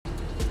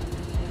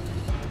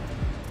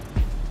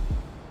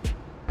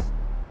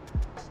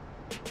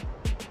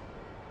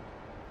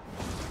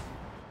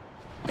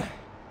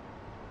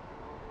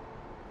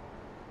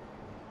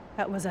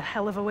That was a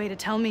hell of a way to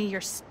tell me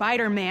you're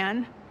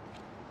Spider-Man.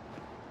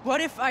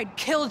 What if I'd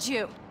killed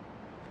you?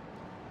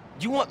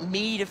 You want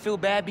me to feel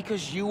bad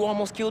because you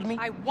almost killed me?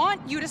 I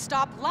want you to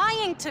stop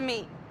lying to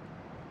me!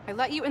 I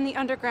let you in the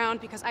underground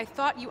because I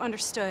thought you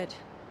understood.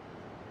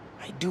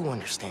 I do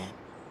understand.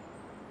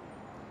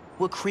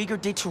 What Krieger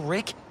did to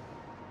Rick?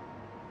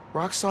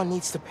 Roxxon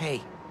needs to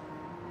pay.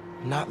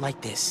 Not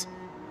like this.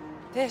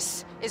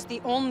 This is the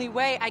only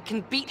way I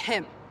can beat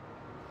him.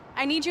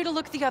 I need you to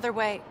look the other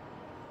way.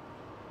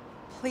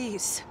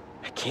 Please.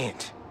 I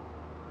can't.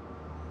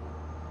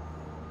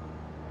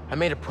 I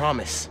made a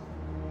promise.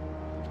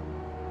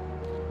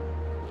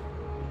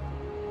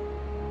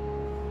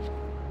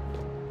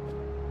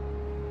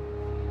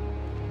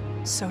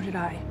 So did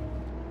I.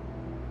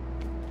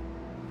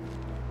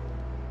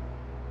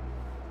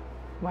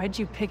 Why'd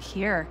you pick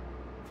here?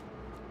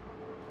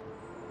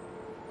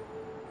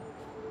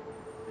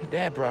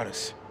 Dad brought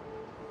us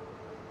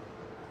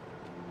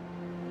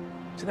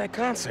to that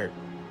concert.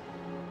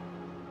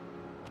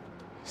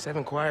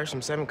 7 choirs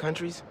from 7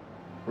 countries.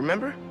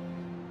 Remember?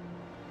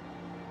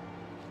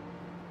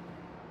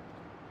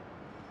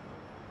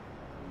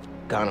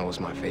 Ghana was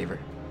my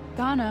favorite.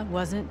 Ghana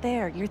wasn't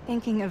there. You're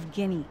thinking of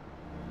Guinea.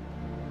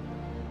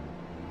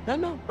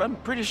 No, I'm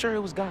pretty sure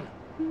it was Ghana.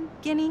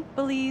 Guinea,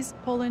 Belize,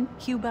 Poland,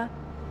 Cuba.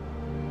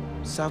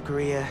 South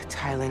Korea,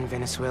 Thailand,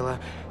 Venezuela.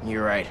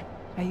 You're right.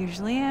 I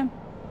usually am.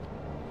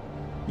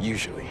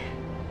 Usually.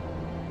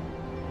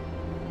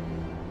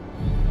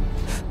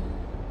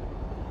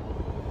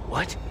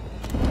 What?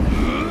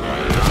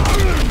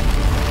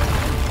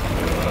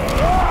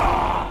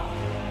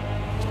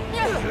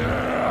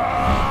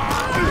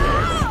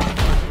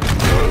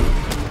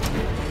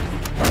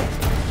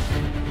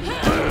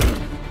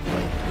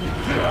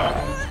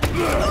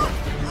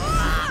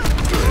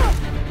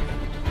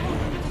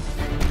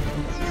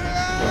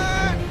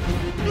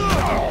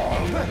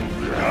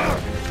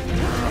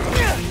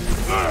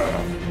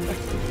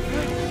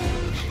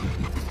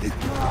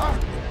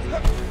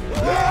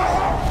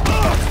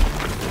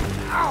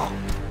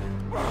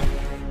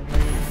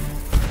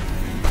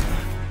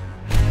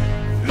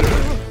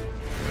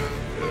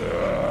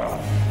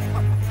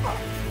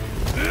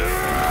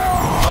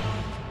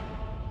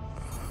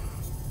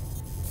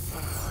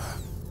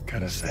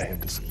 Gotta say, I'm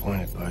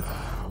disappointed, bud.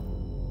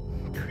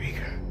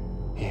 Krieger.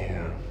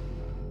 Yeah.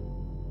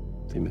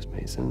 See, Miss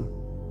Mason?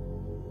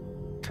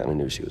 Kinda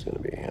knew she was gonna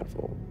be a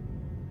handful.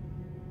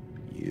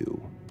 But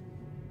you.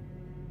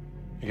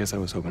 I guess I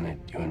was hoping that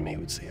you and me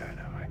would see eye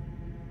to eye.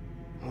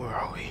 Where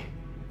are we?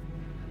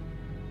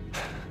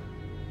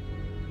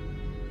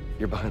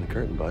 You're behind the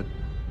curtain, bud.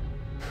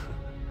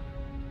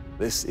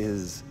 This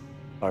is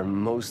our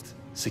most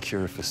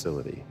secure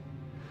facility.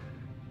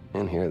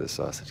 And here the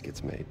sausage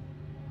gets made.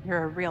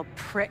 You're a real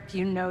prick,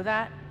 you know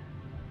that?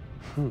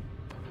 You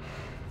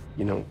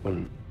know,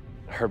 when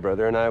her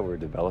brother and I were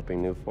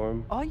developing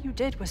Nuform, All you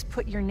did was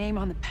put your name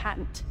on the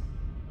patent.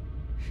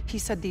 He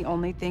said the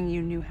only thing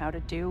you knew how to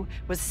do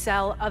was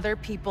sell other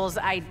people's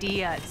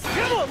ideas.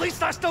 Yeah, well, at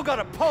least I still got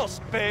a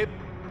pulse, babe.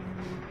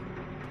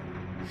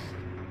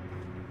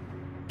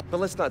 but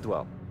let's not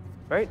dwell,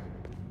 right?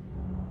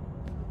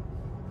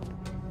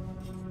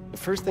 The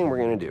first thing we're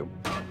gonna do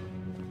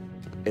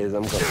is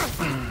I'm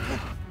gonna...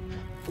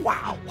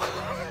 Wow!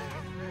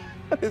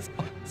 That is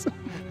awesome.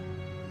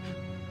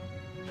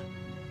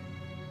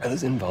 Are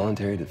those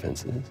involuntary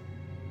defenses?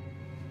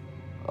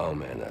 Oh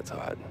man, that's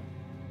hot.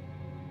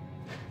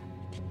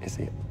 You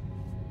see,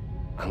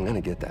 I'm gonna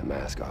get that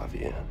mask off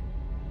you.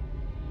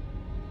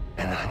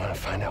 And then I'm gonna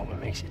find out what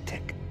makes you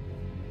tick.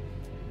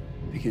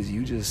 Because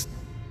you just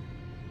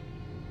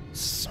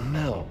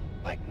smell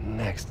like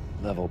next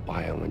level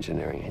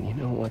bioengineering. And you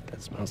know what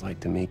that smells like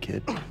to me,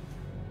 kid?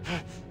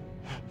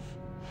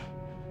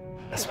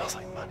 That smells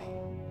like money.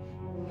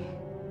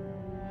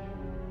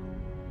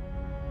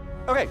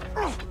 Okay,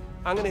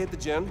 I'm gonna hit the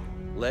gym.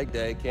 Leg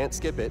day, can't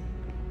skip it.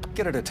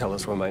 Get her to tell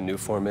us where my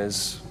Nuform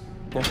is.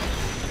 Yeah.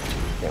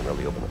 Can't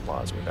really open the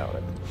plaza without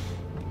it.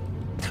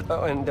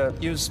 Oh, and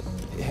use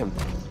him.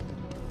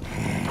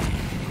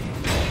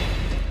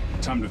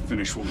 Time to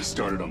finish what we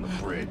started on the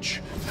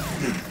bridge.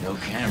 No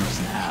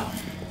cameras now.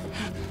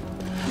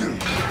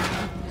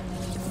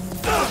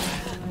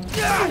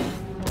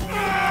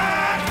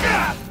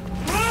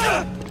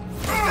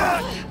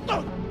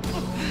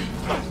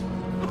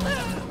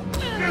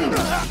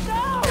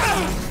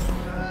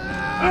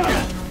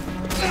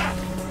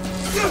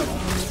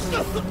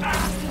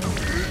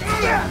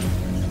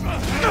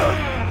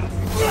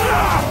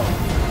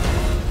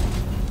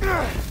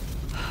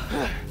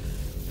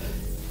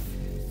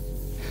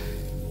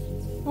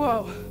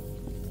 Whoa.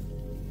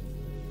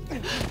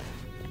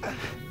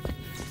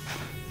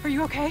 Are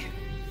you okay?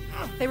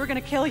 They were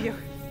gonna kill you.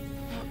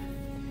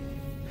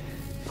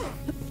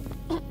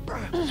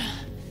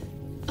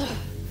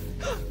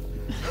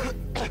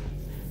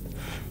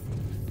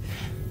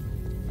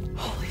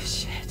 Holy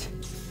shit.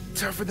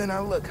 Tougher than I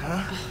look,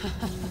 huh?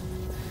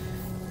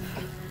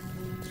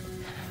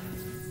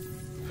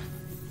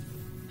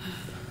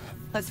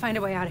 Let's find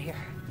a way out of here.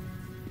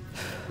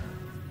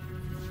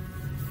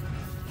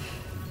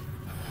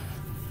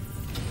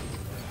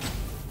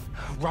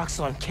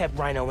 Roxxon kept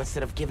Rhino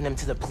instead of giving him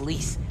to the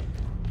police.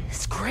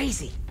 It's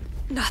crazy.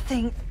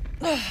 Nothing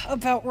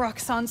about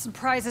Roxxon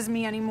surprises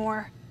me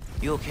anymore.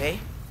 You okay?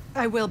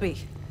 I will be,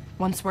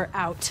 once we're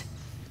out.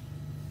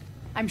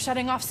 I'm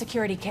shutting off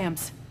security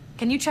cams.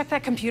 Can you check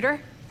that computer?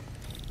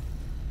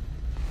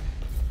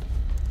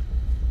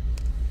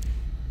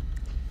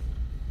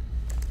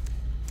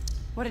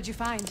 What did you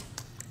find?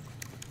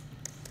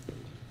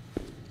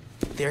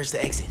 There's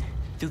the exit,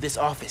 through this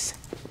office.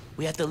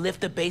 We have to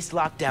lift the base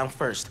lockdown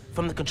first,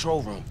 from the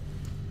control room.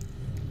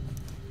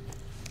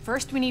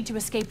 First, we need to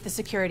escape the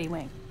security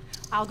wing.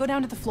 I'll go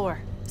down to the floor,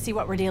 see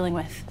what we're dealing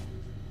with.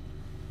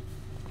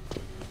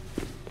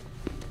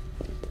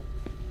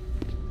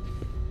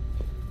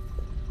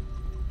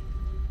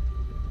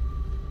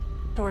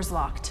 Door's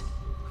locked.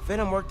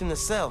 Venom worked in the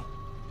cell.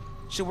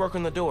 Should work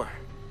on the door.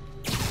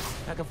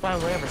 I can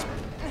find whatever's...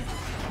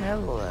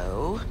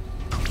 Hello?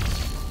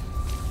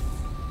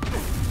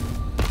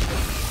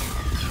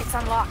 It's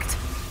unlocked.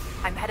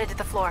 I'm headed to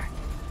the floor.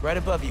 Right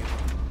above you.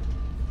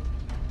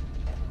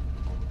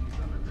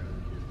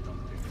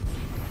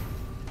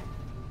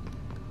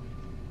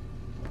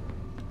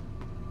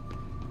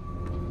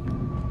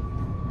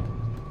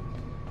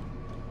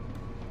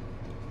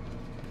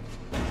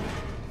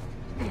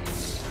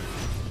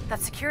 That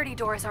security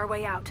door is our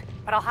way out,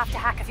 but I'll have to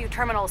hack a few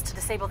terminals to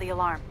disable the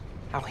alarm.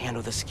 I'll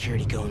handle the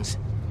security goons.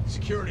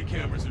 Security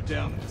cameras are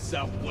down in the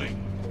south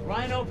wing.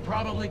 Rhino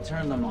probably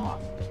turned them off.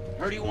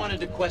 Heard he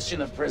wanted to question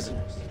the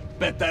prisoners.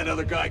 Bet that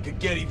other guy could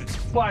get even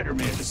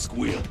Spider-Man to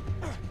squeal.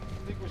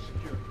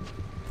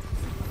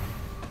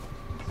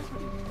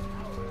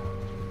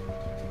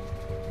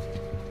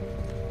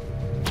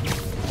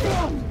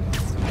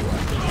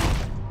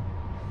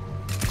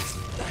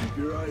 Keep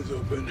your eyes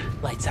open.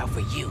 Lights out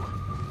for you.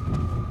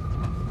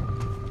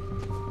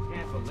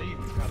 Can't believe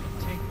you got the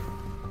Tinker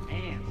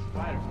and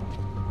Spider-Man.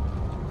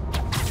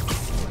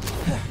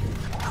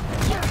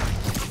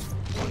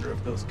 Wonder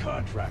if those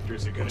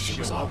contractors are gonna She show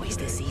was up always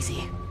today. this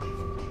easy.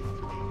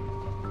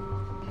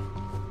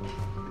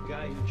 The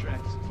guy who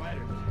tracks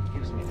Spider-Man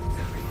gives me the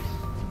creeps.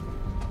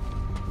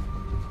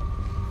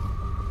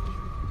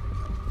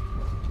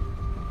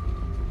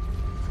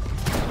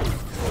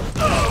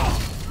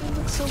 They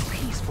look so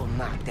peaceful,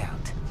 knocked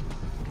out.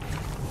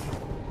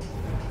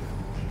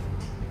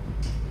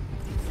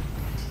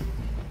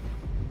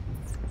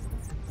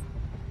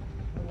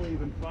 How do we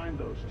even find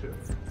those two?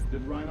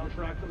 Did Rhino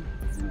track them?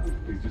 No,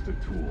 he's just a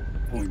tool.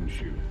 Point and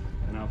shoot.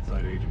 An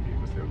outside agent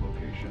gave us their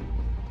location.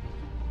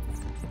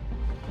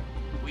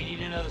 We need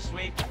another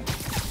sweep.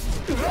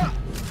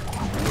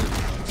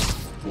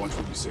 Watch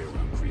what you say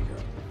around Krieger.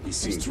 He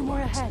seems two more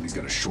relaxed, ahead. and he's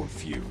got a short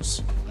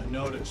fuse. I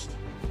noticed.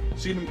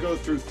 Seen him go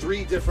through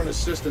 3 different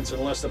assistants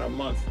in less than a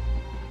month.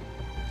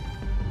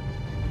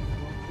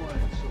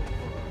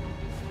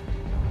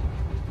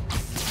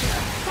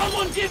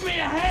 Someone give me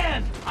a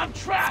hand! I'm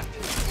trapped!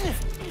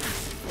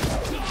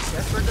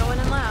 Guess we're going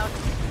in loud.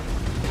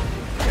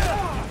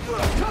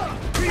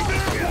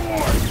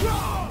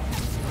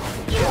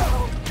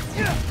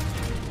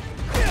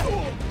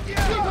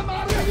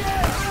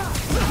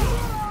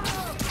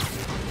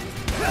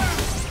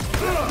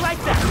 Like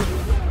that!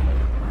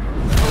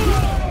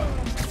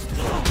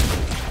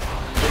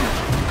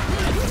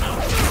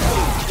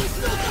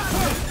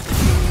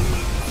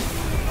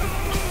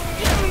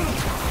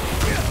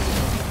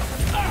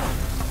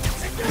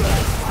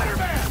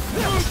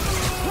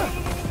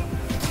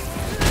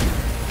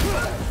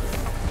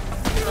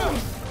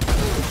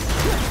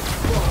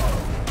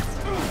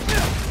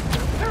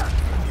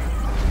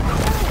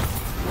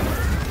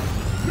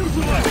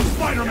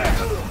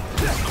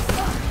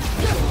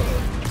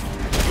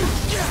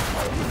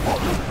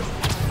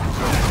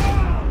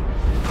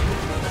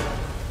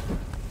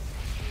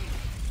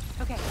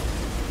 Okay,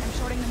 I'm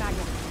shorting the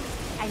magnet.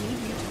 I need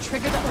you to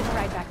trigger the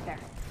override back there.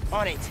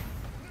 On it.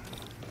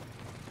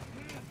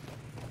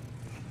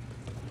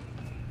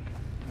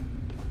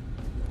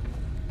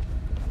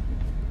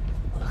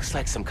 Looks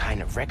like some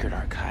kind of record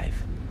archive.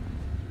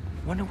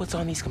 Wonder what's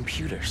on these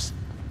computers.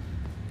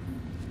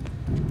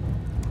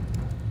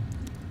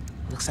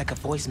 Looks like a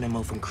voice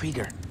memo from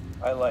Krieger.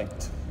 I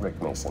liked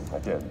Rick Mason, I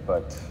did,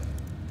 but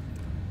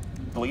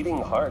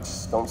bleeding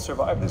hearts don't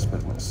survive this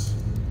business.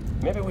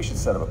 Maybe we should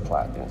set up a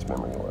plaque in his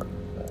memory or...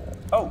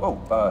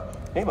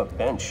 name a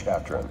bench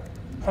after him.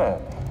 Huh,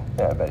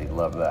 yeah, I bet he'd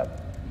love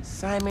that.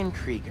 Simon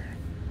Krieger,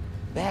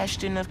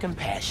 Bastion of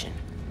Compassion.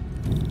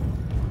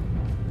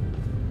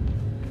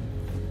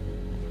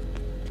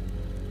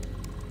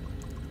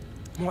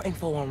 More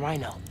info on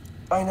Rhino.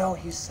 I know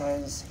he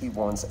says he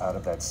wants out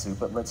of that suit,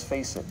 but let's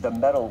face it, the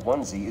metal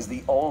onesie is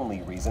the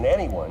only reason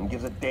anyone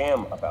gives a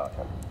damn about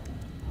him.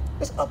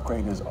 Just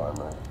upgrade his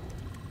armor.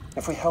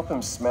 If we help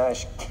him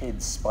smash Kid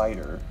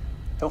Spider,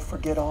 he'll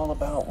forget all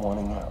about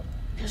wanting out.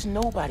 There's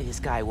nobody this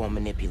guy won't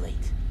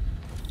manipulate.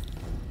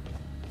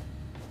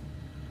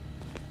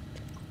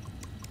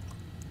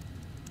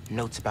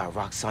 Notes about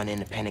Roxxon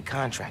independent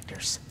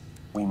contractors.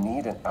 We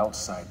need an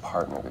outside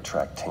partner to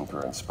track Tinker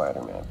and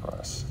Spider-Man for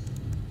us.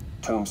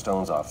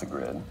 Tombstone's off the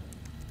grid.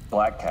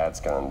 Black Cat's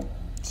gone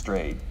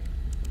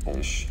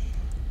straight-ish.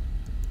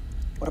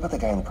 What about the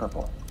guy in the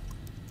purple?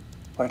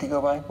 What did he go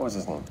by? What was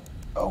his name?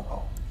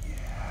 Oh,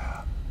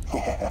 yeah.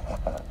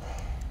 Yeah.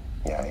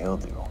 Yeah, he'll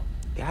do.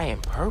 Guy in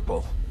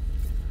purple?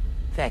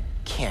 That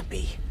can't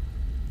be.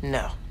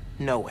 No,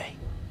 no way.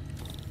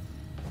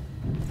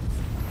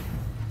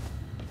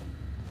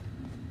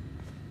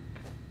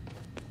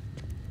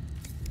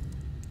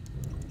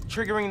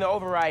 Triggering the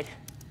override.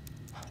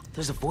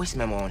 There's a voice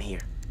memo on here.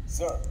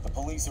 Sir, the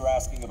police are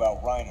asking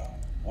about Rhino.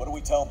 What do we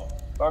tell them?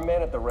 Our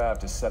man at the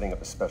Raft is setting up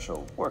a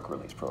special work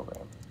release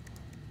program.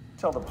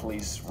 Tell the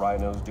police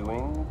Rhino's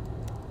doing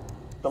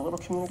a little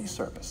community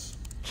service.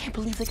 Can't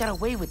believe they got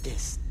away with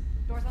this.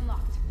 Door's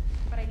unlocked,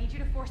 but I need you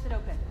to force it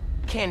open.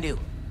 Can do.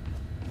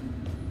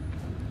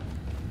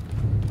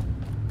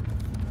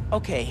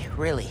 Okay,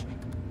 really.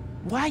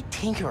 Why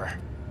Tinkerer?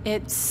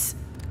 It's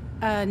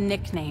a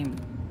nickname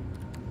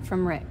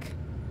from Rick.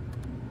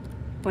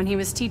 When he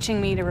was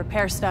teaching me to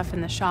repair stuff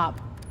in the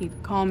shop, he'd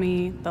call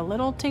me the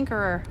Little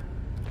Tinkerer.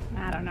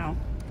 I don't know.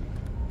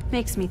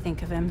 Makes me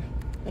think of him.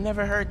 I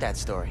never heard that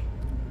story.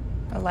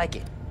 I like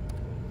it.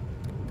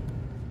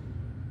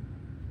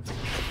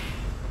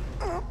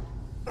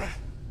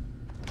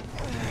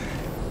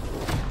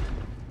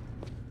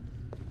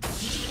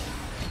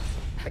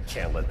 I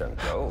can't let them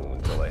go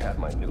until I have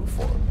my new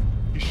form.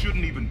 You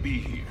shouldn't even be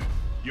here.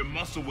 Your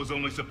muscle was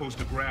only supposed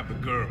to grab the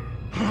girl.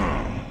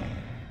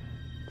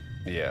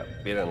 Yeah,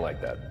 he didn't like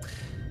that.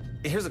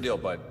 Here's the deal,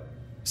 bud.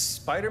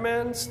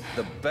 Spider-Man's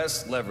the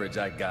best leverage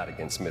I got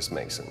against Miss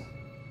Mason.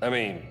 I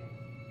mean,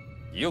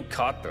 you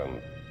caught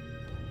them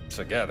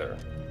together.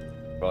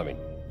 Well, I mean,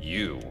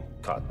 you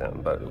caught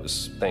them, but it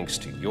was thanks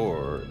to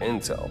your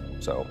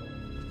intel. So,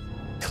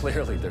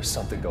 clearly there's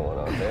something going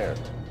on there.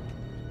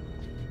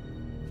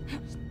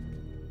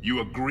 You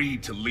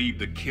agreed to leave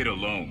the kid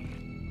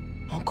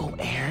alone. Uncle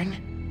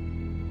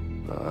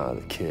Aaron? Ah,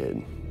 the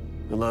kid.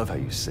 I love how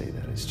you say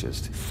that. It's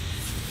just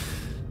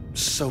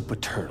so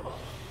paternal.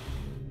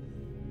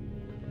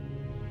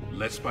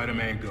 Let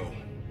Spider-Man go,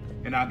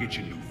 and I'll get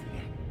you new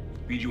form.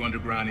 Feed you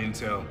underground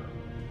intel,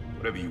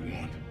 whatever you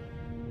want.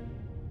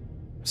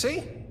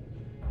 See?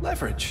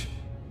 Leverage.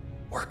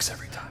 Works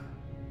every time.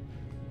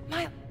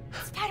 Miles,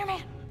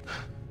 Spider-Man.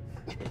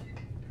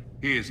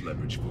 Here's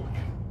leverage for you.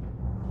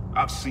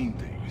 I've seen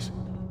things.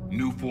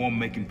 New form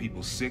making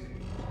people sick.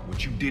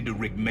 What you did to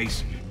Rick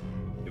Mason.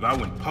 If I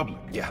went public...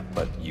 Yeah,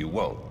 but you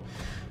won't.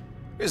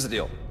 Here's the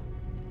deal.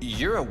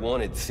 You're a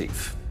wanted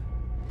thief.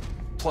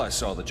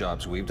 Plus all the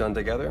jobs we've done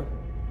together.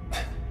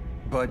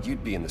 But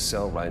you'd be in the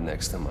cell right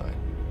next to mine.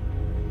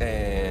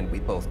 And we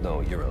both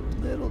know you're a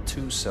little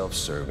too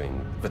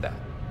self-serving for that.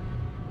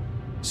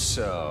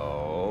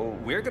 So,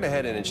 we're gonna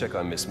head in and check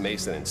on Miss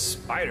Mason and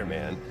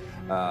Spider-Man,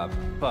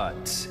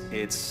 but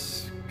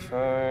it's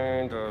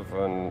kind of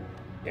an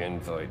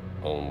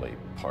invite-only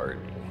party.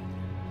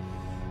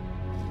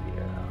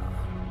 Yeah.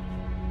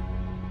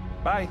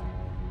 Bye.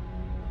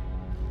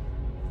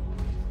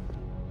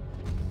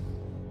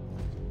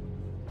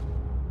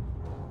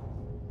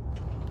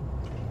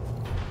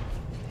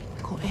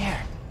 Uncle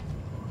Aaron.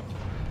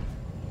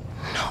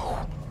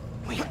 No.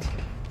 Wait.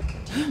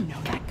 Do you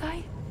know that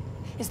guy?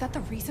 Is that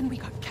the reason we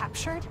got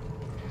captured?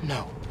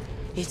 No.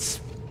 It's...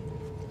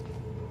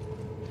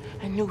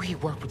 I knew he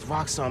worked with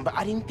Roxxon, but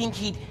I didn't think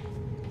he'd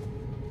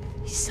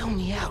sell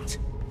me out.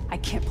 I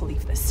can't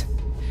believe this.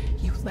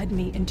 You led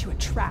me into a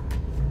trap.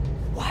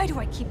 Why do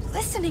I keep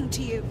listening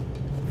to you?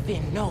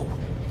 Finn, no.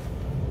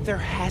 There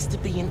has to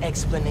be an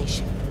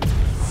explanation.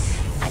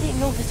 I didn't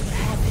know this would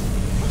happen.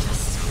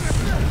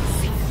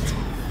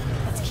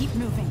 Let's keep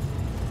moving.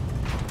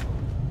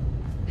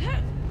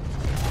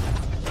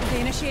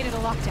 They initiated a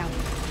lockdown.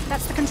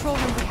 That's the control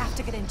room we have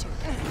to get into.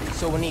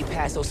 So we need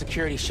past those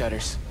security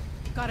shutters.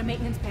 Got a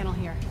maintenance panel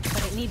here,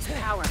 but it needs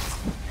power.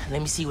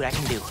 Let me see what I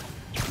can do.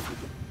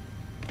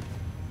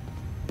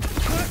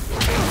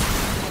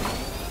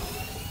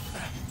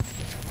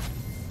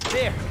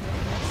 There!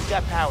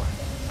 Got power.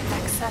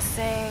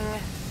 Accessing...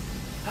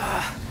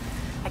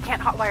 I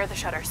can't hotwire the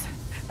shutters,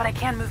 but I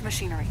can move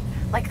machinery,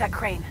 like that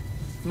crane.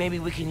 Maybe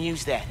we can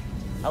use that.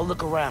 I'll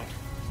look around.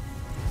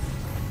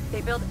 They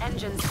build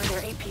engines for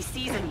their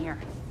APCs in here.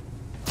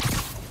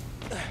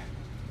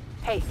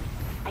 Hey,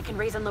 I can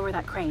raise and lower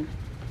that crane.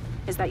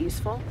 Is that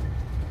useful?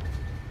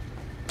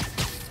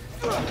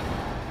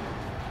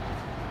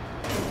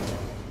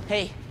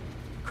 Hey,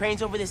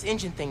 crane's over this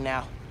engine thing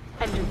now.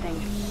 Engine thing.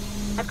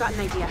 I've got an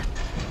idea.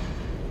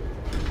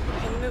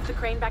 Can you move the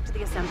crane back to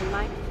the assembly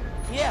line?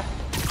 Yeah,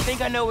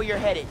 think I know where you're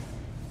headed.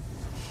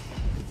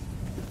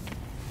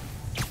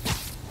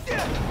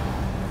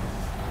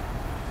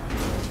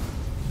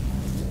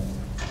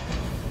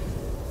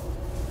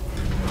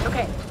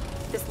 Okay,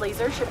 this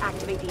laser should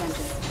activate the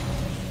engine.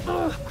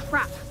 Oh,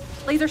 crap.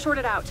 Laser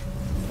shorted out.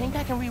 Think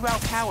I can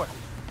reroute power.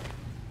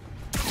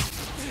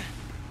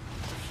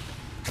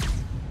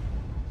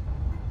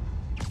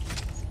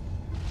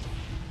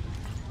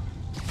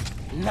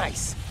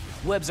 Nice.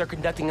 Webs are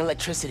conducting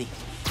electricity.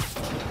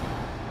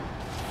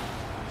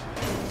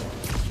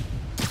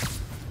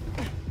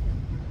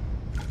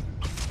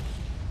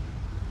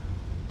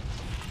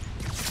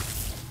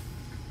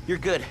 You're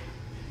good.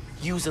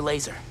 Use a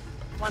laser.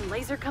 One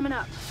laser coming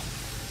up.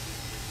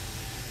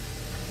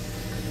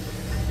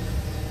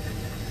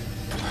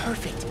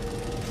 Perfect.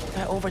 If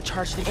I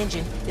overcharge the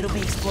engine, it'll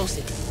be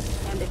explosive.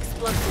 And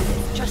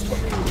explosive is just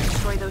what we need to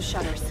destroy those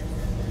shutters.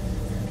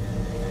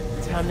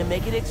 Time to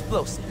make it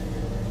explosive.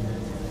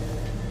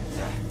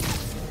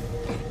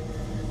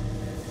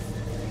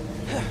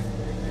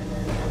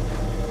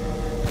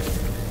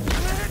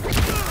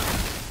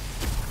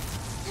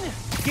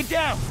 Get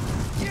down!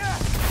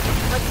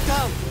 Let's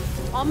go!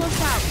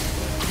 Almost out.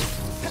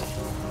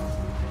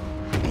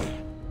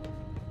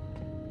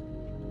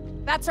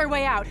 That's our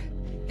way out.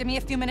 Give me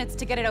a few minutes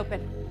to get it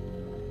open.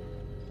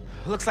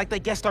 Looks like they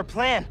guessed our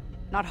plan.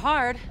 Not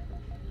hard.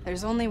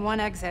 There's only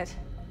one exit.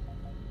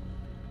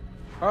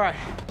 All right,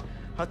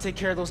 I'll take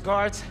care of those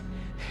guards.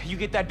 You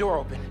get that door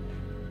open.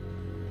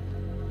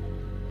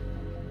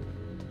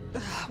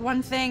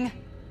 One thing.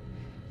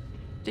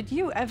 Did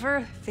you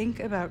ever think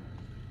about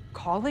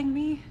calling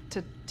me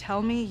to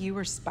tell me you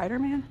were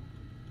Spider-Man?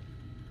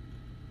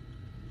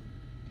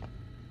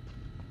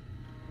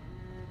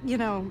 You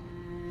know,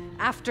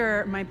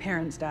 after my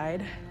parents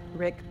died,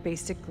 Rick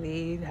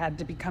basically had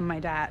to become my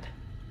dad.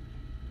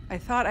 I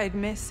thought I'd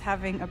miss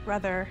having a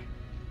brother,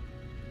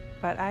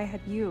 but I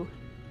had you.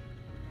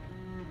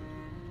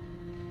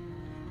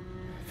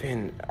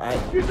 Finn,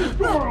 Get this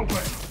door open!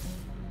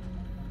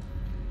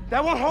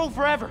 That won't hold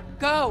forever.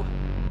 Go!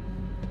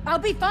 I'll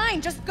be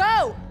fine, just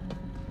go!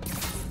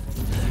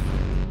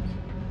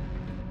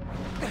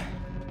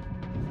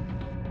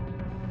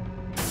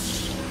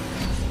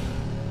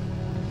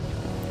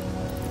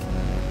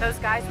 Those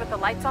guys with the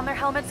lights on their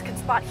helmets can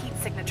spot heat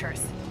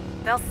signatures.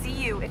 They'll see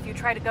you if you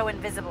try to go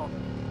invisible.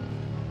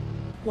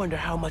 Wonder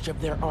how much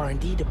of their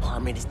R&D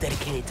department is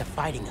dedicated to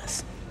fighting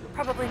us.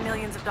 Probably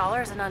millions of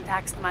dollars in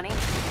untaxed money.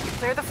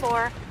 Clear the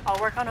floor, I'll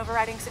work on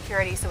overriding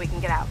security so we can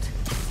get out.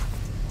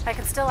 I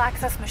can still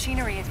access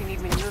machinery if you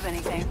need me to move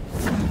anything.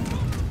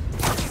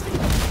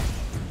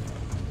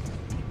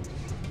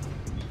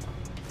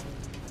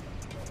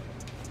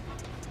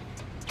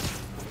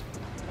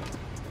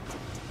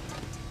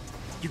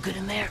 You good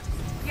in there?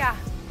 Yeah,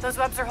 those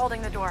webs are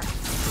holding the door.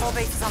 Whole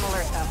base is on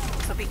alert though,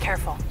 so be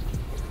careful.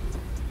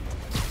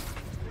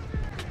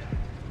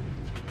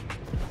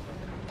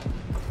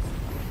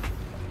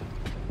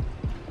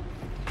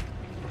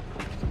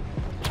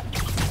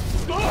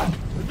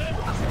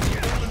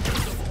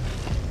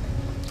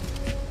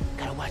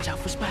 Gotta watch out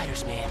for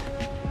spiders, man.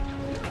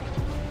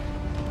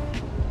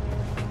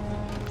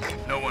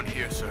 No one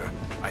here, sir.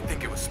 I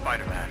think it was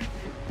Spider-Man.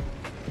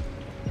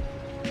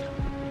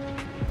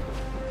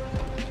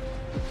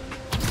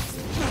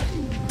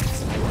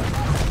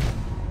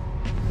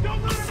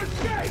 Don't let him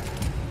escape!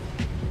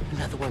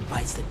 Another one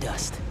bites the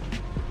dust.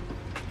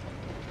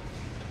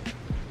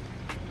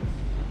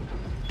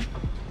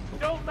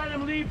 Don't let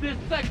him leave this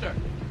sector!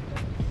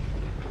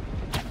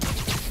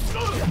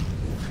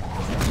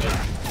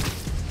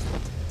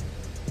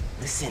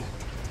 Listen,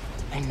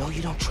 I know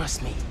you don't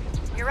trust me.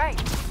 You're right,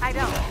 I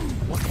don't.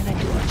 What can I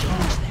do to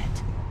change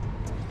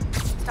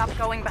that? Stop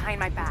going behind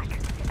my back.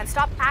 And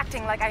stop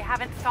acting like I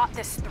haven't thought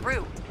this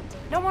through.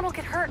 No one will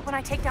get hurt when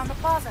I take down the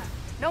plaza.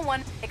 No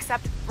one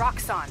except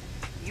Roxxon.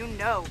 You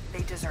know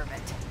they deserve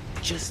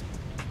it. Just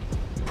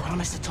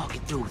promise to talk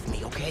it through with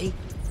me, okay?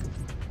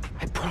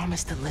 I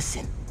promise to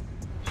listen.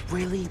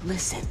 Really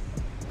listen.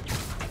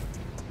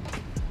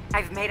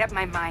 I've made up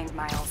my mind,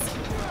 Miles.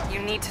 You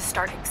need to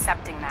start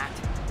accepting that.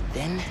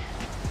 Then,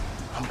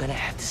 I'm gonna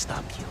have to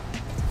stop you.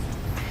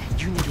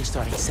 You need to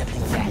start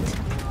accepting that.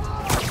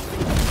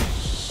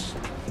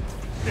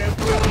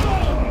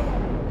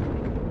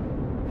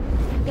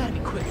 You gotta be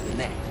quicker than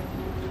that.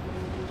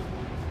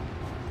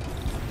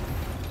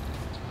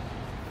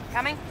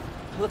 Coming?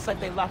 Looks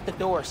like they locked the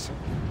doors.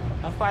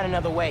 I'll find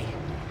another way.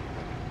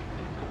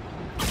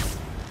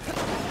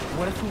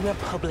 What if we went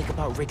public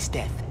about Rick's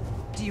death?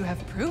 Do you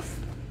have proof?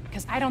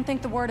 Because I don't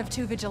think the word of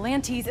two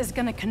vigilantes is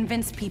gonna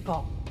convince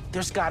people.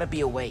 There's gotta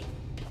be a way.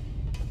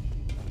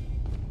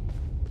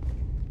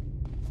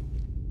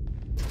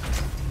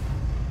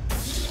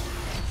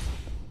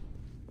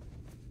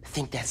 I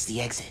think that's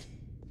the exit.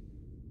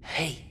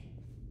 Hey.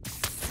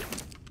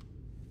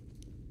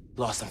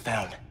 Lost and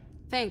found.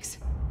 Thanks.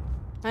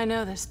 I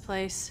know this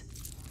place.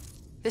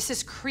 This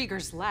is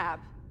Krieger's lab.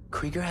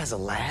 Krieger has a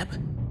lab?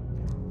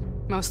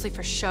 Mostly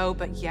for show,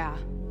 but yeah.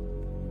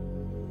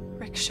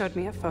 Rick showed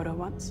me a photo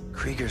once.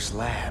 Krieger's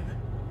lab.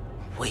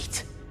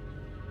 Wait.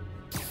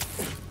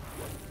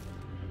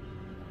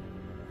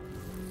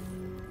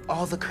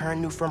 All the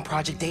current Nuform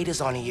project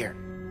data's on here.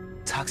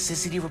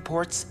 Toxicity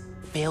reports,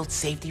 failed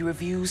safety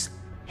reviews,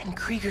 and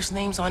Krieger's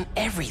name's on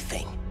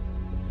everything.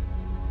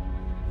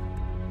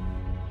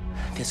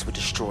 This would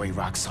destroy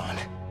Roxxon.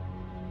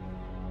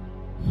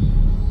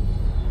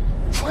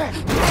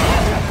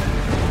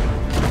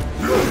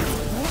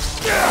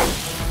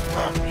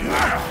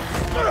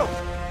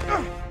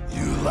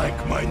 You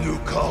like my new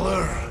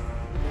color?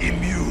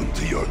 Immune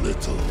to your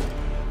little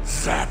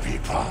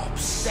zappy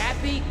pops.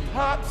 Zappy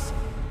Pops?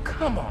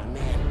 Come on,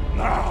 man.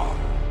 Now,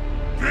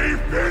 We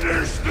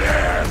finish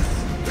this!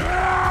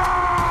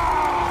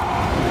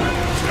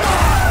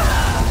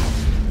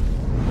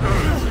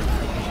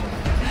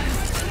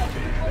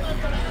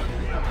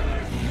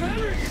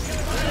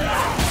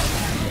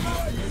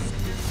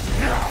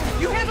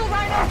 You handle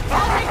Rhino!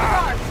 I'll take the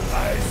guard!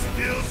 I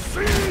still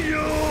see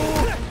you!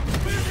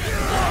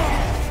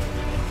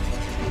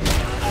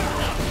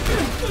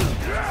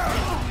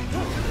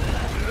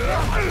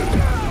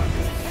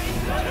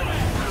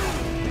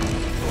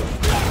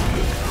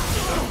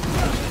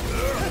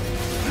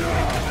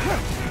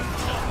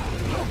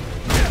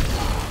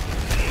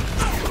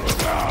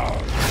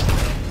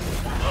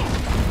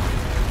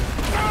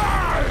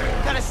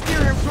 Gotta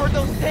steer him toward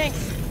those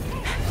tanks.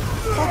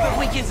 Hope it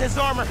weakens his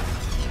armor.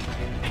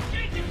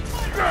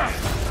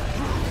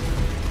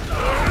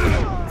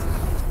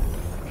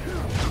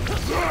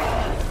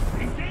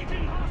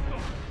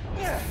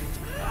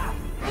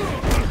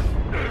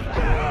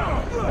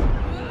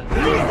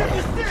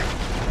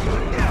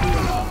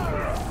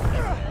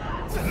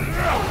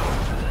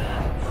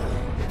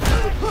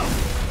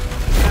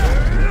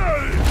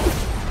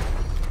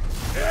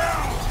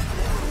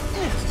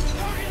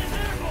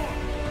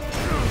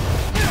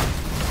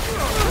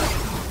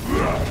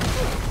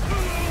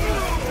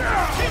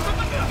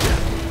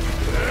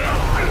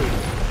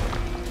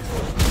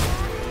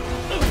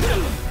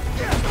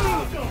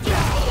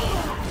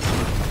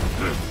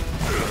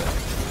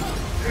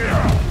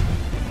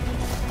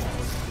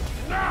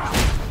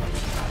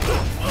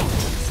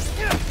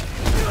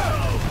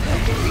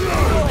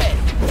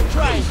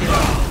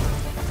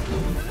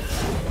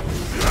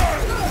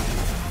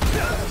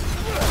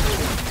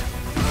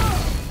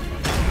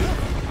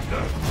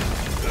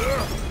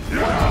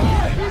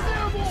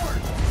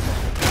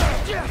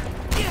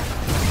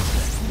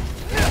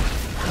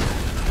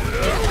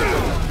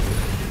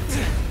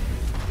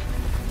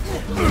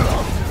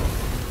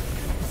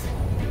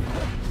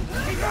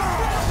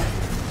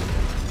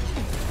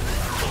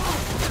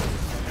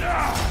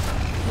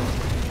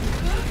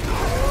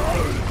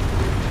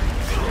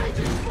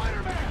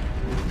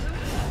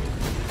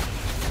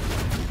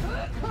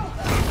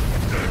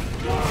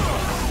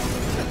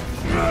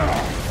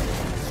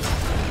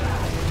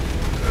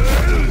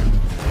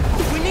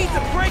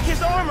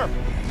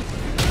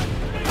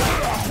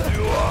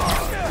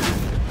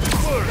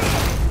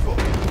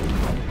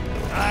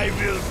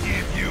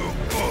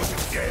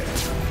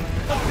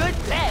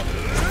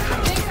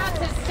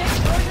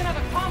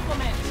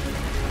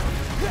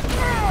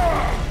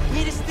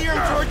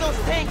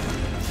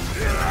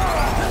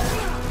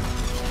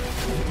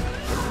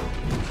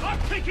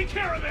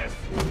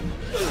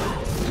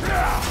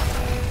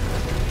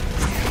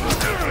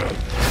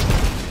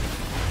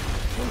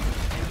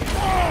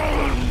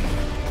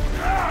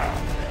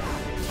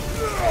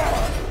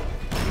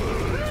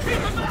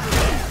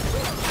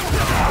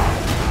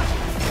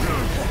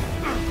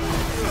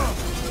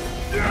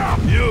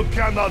 You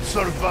cannot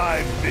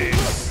survive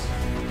this.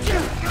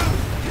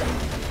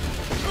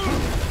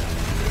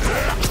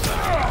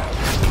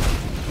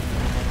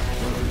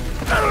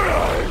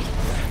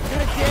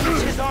 Gonna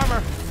damage his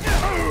armor.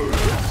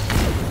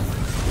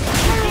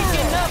 Keep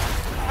getting up.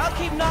 I'll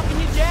keep knocking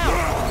you down.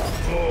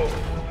 Oh,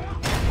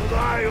 but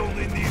I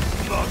only need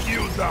to knock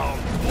you down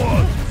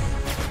once.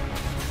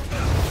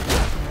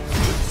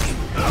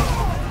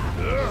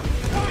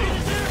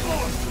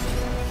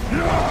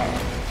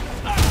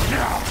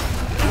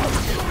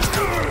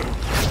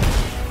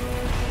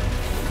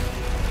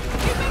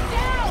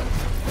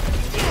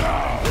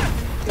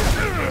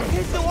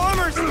 His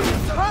armor's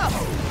tough.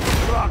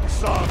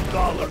 Roxxon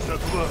dollars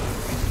at work.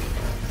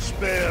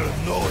 Spare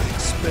no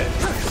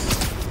expense.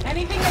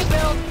 Anything they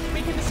build,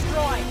 we can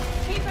destroy.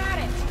 Keep at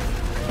it!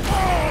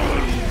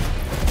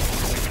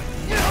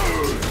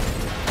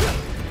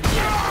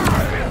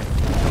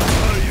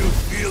 Are you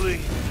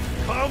feeling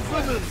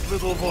confident,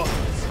 little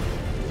ones?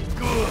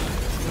 Good.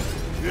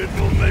 It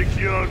will make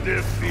your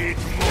defeat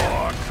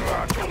more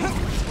cocky.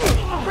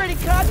 Pretty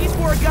cocky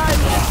for a guy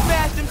who just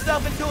smashed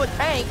himself into a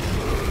tank.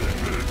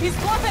 He's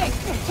bluffing!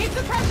 Keep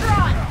the pressure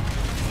on!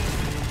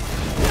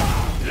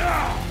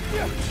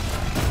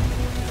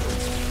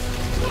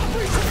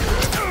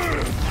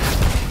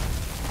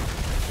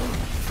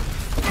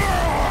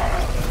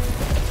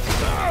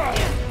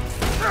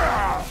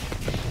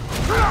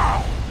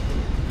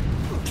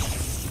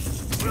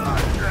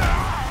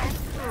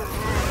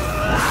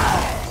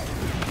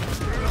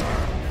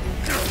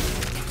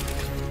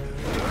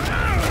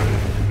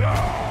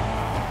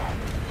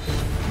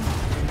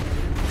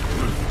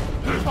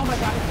 Oh my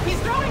god, he's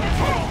throwing a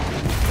tank!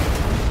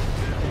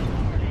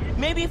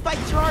 Maybe if I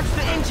charge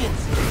the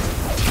engines.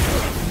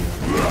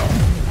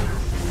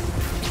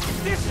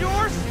 This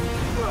yours?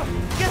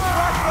 Guess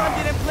Roxxon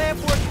didn't plan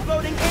for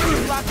exploding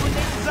engine blocks when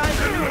they designed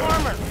their new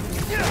armor.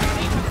 We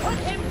need to put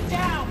him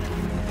down!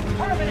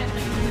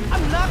 Permanently!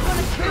 I'm not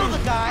gonna kill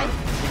the guy.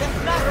 That's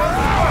not how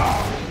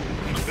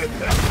it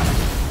works.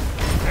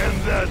 And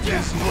that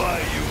is why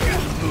you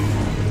will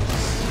lose.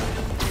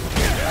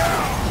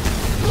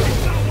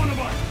 He's not one of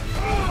us!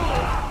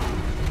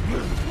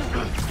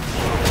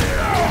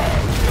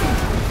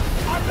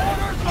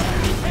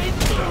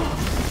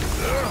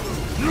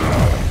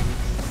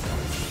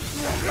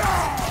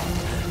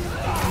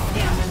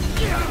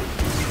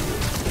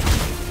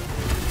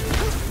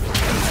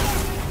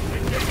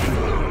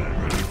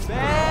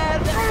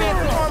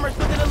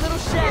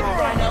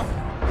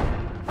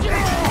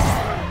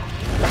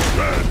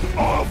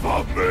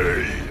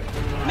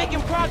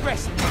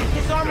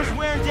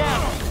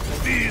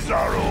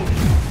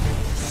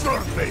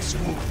 face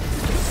move.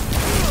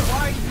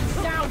 Why do you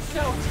sound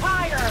so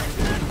tired?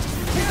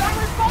 His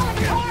armor's falling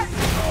apart!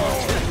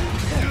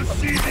 You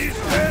see these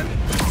men?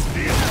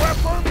 These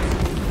weapons?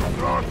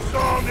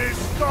 Roxxon is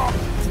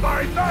stopped by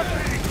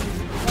nothing!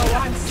 Oh,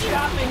 I'm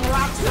stopping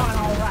Roxxon,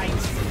 all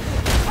right.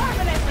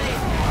 Permanently!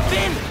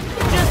 Finn!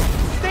 Just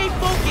stay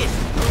focused!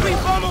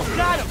 We've almost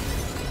got him!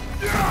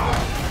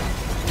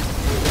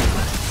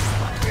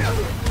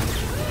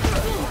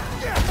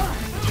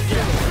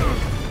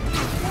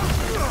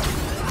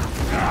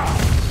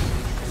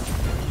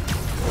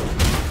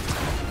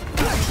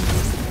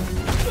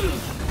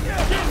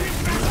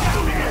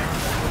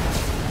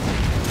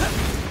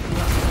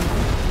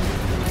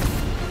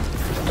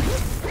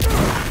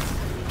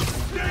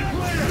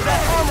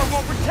 That armor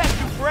won't protect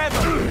you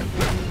forever!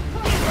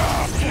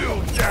 You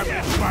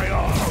damaged my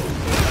arm!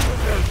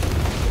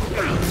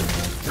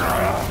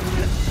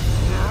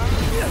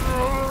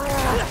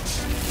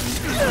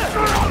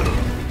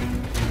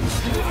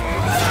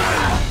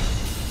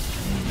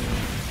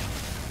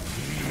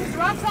 His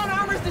Roxxon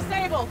armor's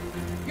disabled.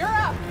 You're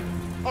up.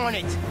 On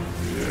it!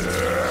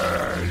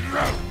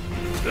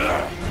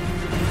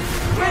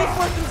 Ready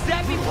for some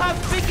zappy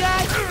pops, big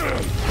guy?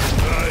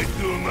 I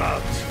do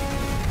not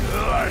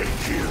like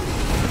you.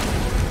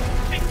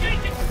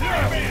 Engage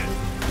experiment!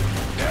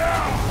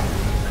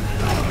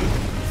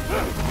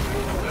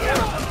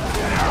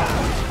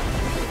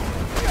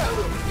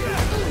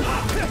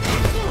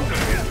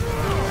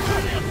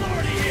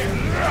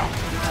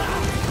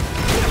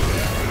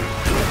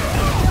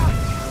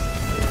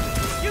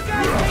 You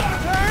guys take a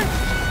turn?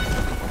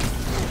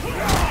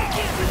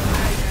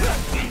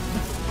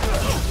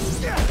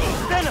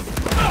 Venom!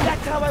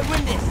 That's how I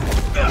win this!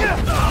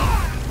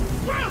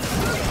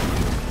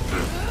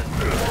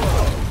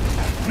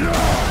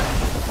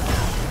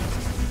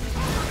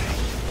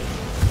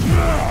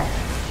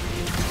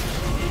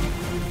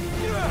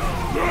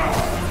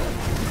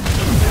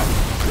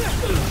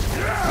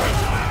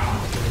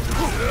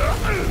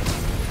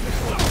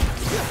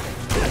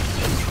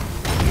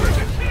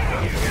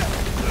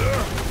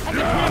 I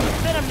can handle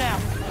Venom now!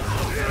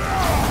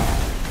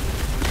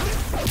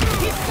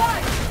 He's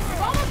done.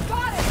 We've almost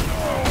got him.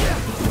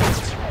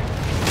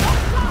 Don't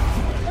stop.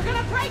 We're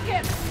gonna break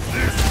him.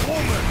 This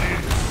woman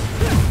is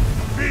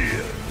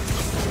fierce.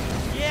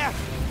 Yeah!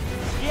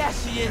 Yeah,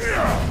 she is!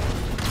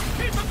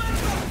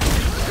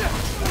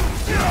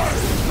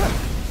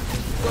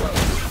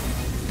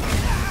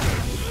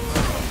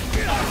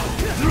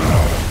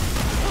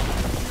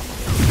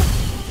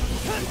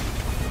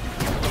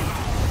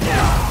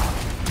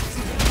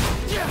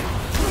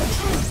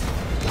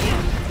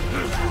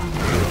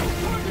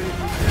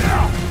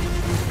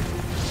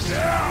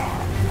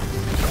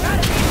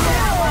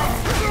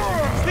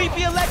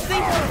 Sleepy Alexi?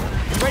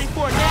 Ready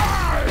for it now?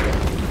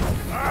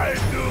 I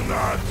do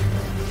not.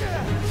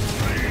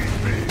 Leave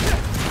me.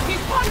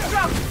 He's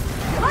punch-drunk.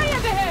 Hurry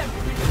into him.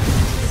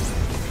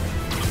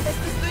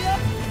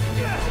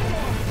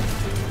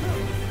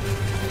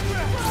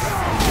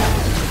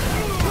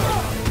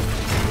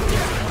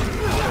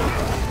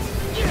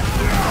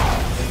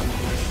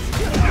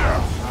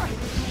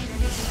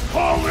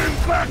 Call in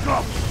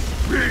backup!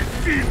 Big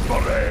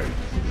Infrared!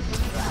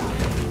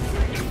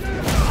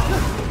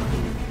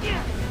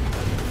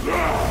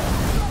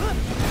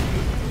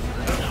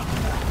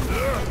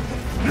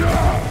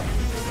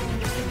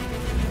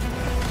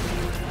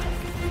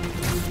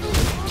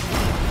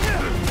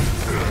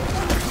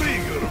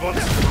 Krieger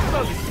wants to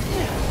study.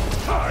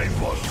 I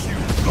want you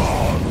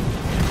gone.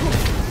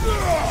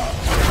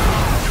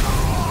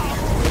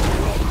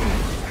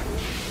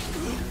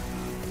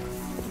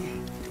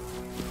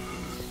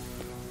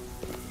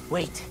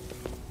 Wait.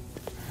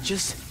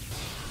 Just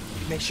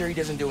make sure he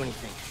doesn't do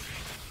anything.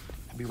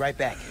 I'll be right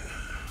back.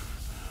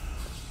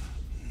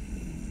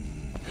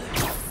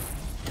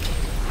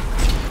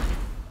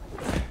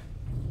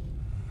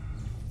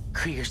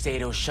 Krieger said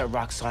he'll shut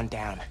Roxxon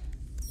down.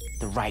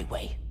 The right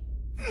way.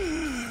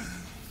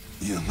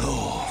 You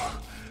know,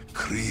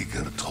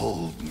 Krieger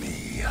told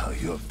me how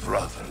your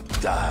brother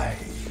died.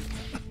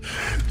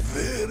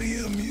 Very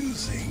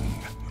amusing.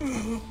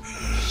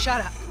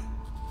 Shut up.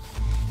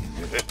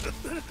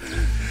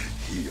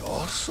 He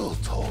also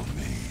told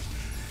me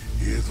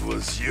it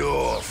was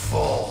your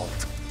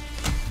fault.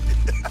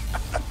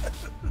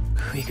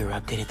 Krieger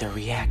updated the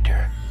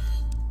reactor.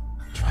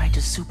 Tried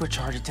to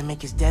supercharge it to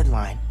make his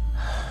deadline.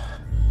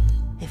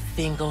 If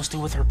Finn goes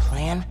through with her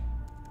plan...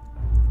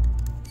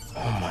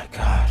 Oh my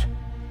god.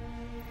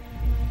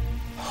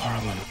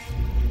 Harlem.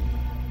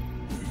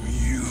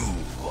 You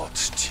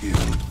watched him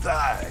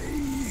die.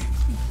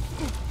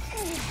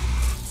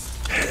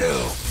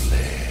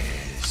 Helpless.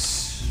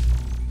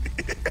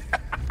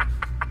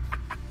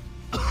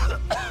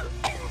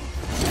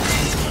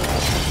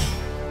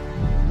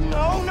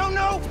 No, no,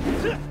 no!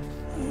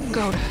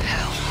 Go to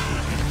hell.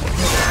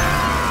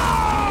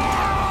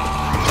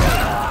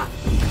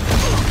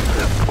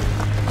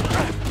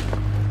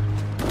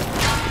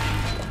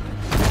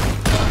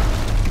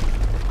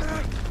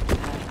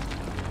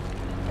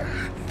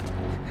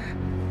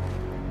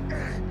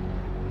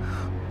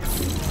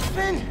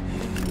 Finn!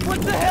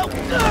 What the hell?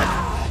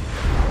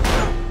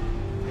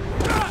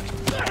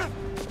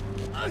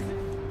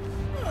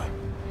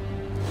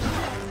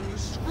 You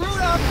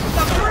screwed up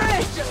the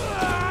bridge!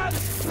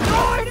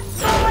 Lord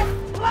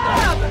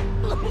Lab!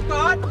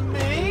 Got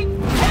me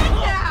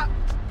kidnapped!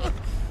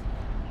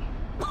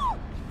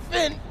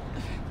 Finn!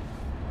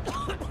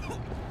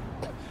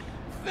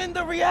 Finn,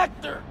 the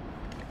reactor!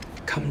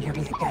 Come near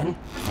me again.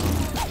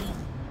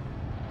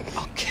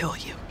 I'll kill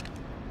you.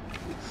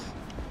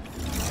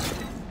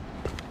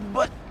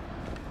 But...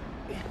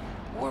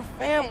 we're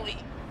family.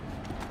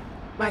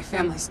 My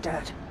family's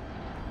dead.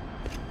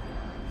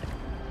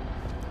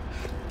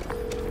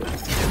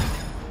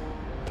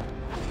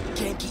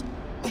 Can't keep...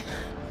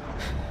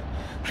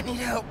 I need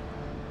help.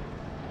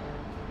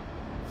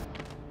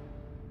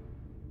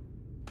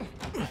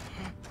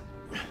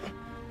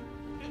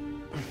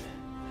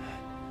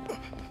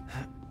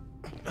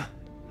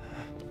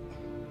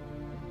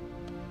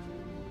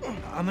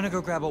 I'm gonna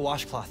go grab a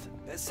washcloth,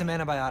 some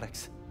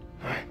antibiotics.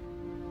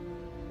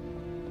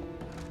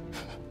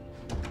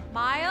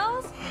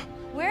 Miles?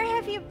 Where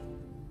have you...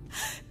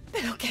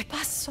 ¿Pero qué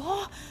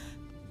pasó?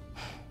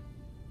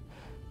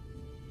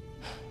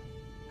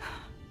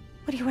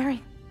 What are you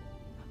wearing?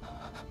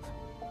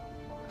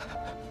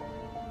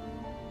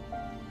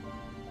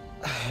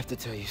 I have to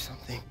tell you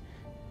something.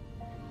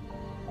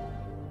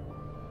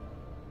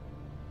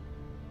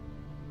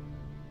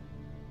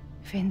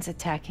 Finn's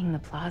attacking the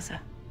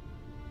plaza.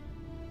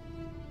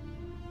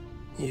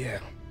 Yeah.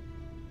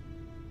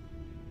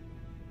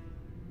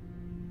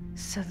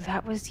 So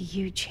that was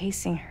you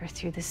chasing her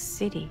through the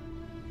city.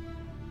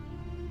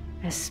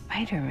 As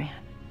Spider-Man.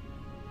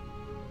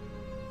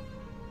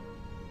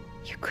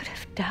 You could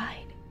have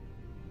died.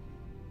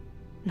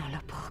 No lo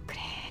puedo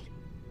creer.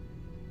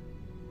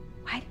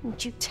 Why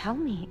didn't you tell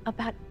me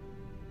about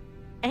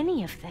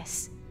any of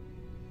this?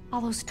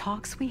 All those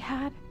talks we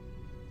had?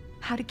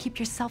 How to keep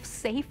yourself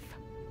safe?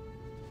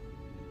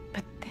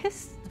 But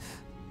this?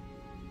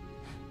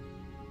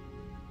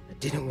 I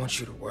didn't want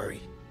you to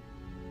worry.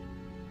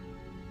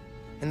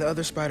 And the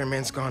other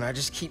Spider-Man's gone. I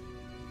just keep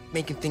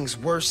making things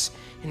worse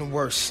and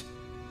worse.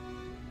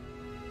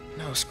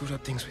 Now I screwed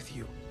up things with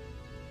you.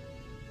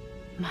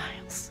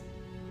 Miles.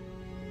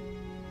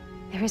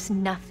 There is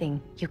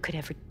nothing you could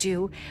ever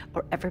do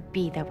or ever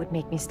be that would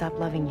make me stop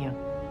loving you.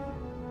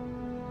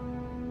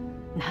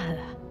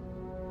 Nada.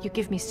 You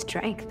give me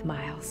strength,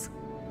 Miles.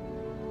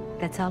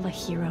 That's all a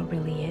hero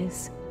really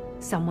is.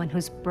 Someone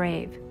who's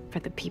brave for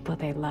the people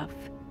they love.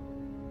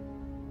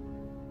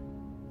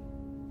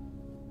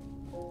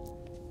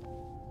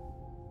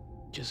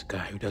 Just a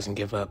guy who doesn't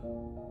give up.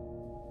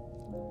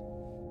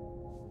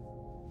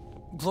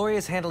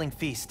 Gloria's handling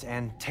Feast,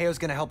 and Teo's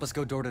gonna help us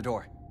go door to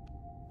door.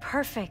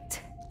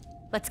 Perfect.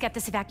 Let's get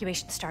this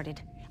evacuation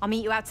started. I'll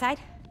meet you outside.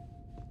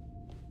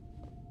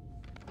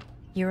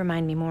 You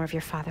remind me more of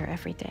your father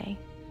every day.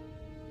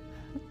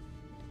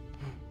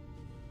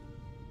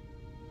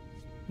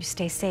 You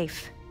stay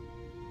safe.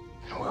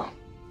 I will.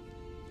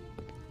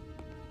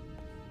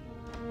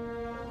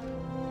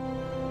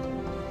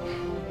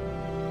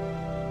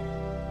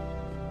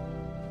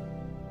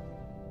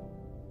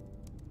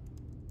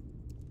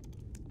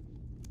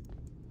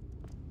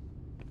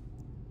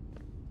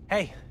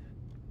 Hey,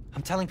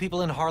 I'm telling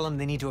people in Harlem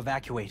they need to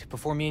evacuate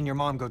before me and your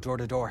mom go door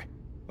to door.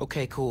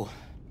 Okay, cool.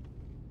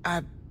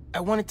 I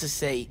wanted to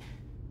say,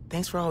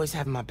 thanks for always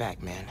having my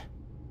back, man.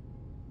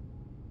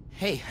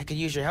 Hey, I could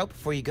use your help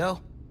before you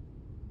go.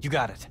 You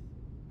got it.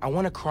 I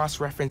want to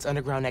cross-reference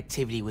underground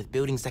activity with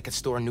buildings that could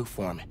store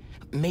Nuform.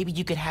 Maybe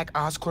you could hack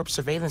Oscorp's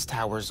surveillance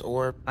towers,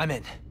 or... I'm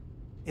in.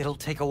 It'll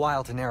take a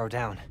while to narrow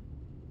down.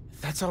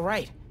 That's all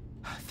right.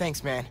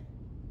 Thanks, man.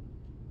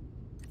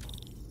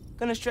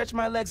 Gonna stretch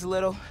my legs a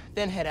little,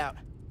 then head out.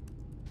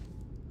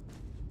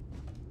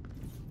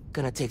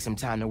 Gonna take some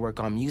time to work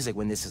on music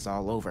when this is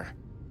all over.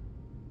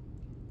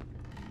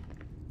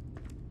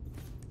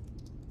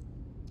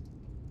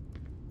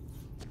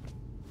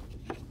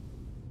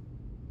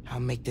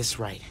 I'll make this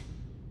right.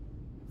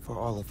 For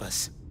all of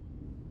us.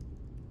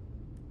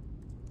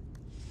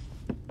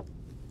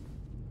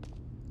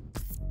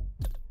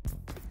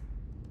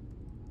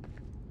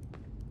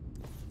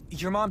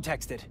 Your mom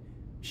texted.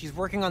 She's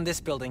working on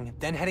this building,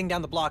 then heading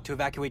down the block to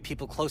evacuate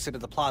people closer to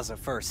the plaza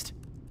first.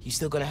 You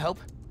still gonna help?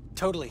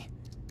 Totally.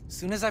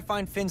 Soon as I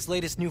find Finn's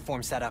latest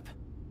Nuform setup.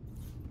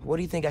 What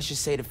do you think I should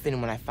say to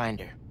Finn when I find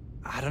her?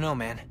 I don't know,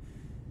 man.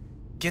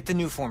 Get the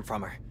Nuform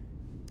from her.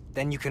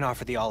 Then you can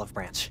offer the olive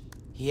branch.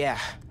 Yeah,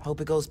 hope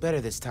it goes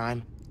better this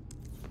time.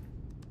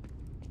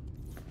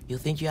 You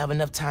think you have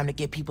enough time to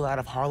get people out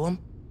of Harlem?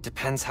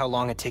 Depends how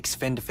long it takes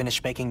Finn to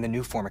finish making the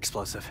Nuform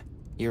explosive.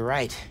 You're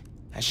right.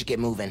 I should get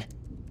moving.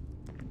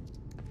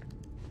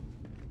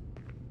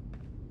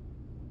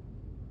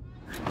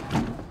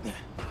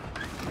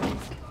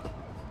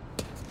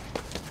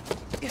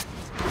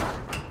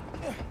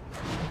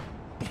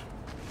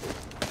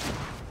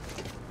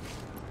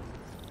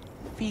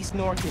 Feast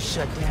North is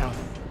shut down.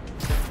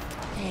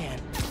 Man,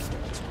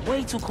 it's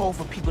way too cold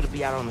for people to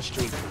be out on the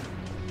street.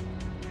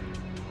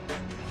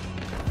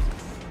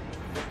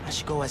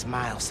 should go as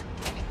Miles.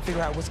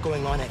 Figure out what's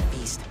going on at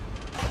Feast.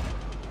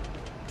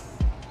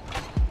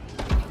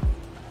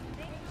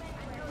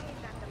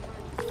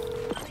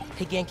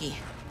 Hey, Genki.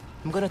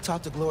 I'm gonna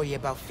talk to Gloria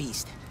about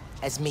Feast.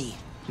 As me,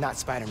 not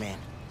Spider-Man.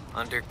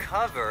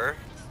 Undercover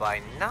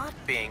by not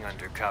being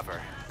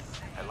undercover.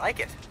 I like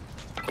it.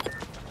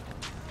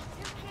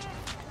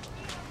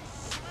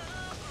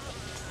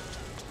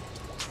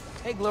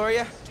 Hey,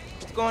 Gloria.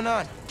 What's going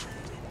on?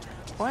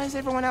 Why is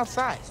everyone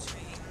outside?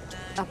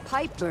 A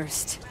pipe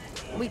burst.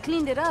 We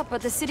cleaned it up,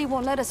 but the city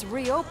won't let us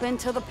reopen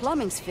till the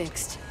plumbing's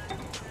fixed.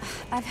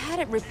 I've had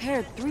it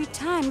repaired 3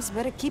 times,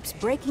 but it keeps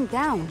breaking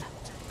down.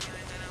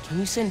 Can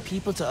you send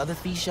people to other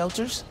Feast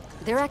shelters?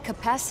 They're at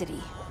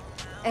capacity.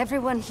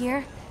 Everyone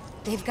here,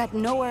 they've got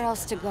nowhere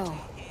else to go.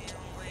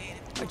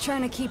 We're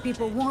trying to keep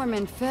people warm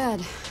and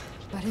fed,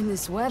 but in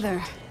this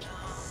weather...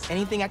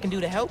 Anything I can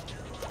do to help?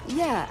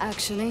 Yeah,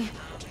 actually.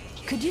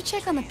 Could you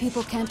check on the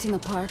people camped in the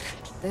park?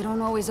 They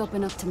don't always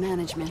open up to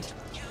management.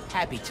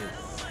 Happy to.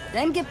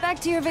 Then get back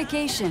to your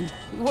vacation.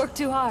 You work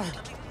too hard.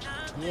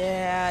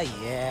 Yeah.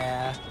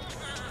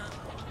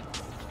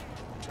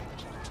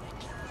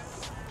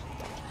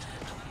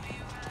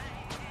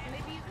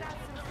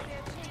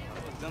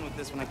 I was done with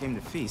this when I came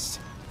to Feast.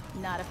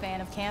 Not a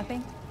fan of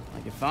camping?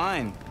 Like it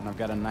fine, and I've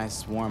got a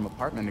nice warm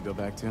apartment to go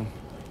back to.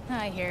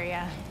 I hear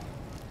ya.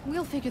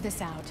 We'll figure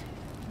this out.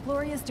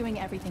 Gloria's doing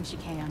everything she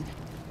can.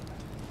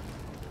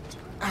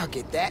 I'll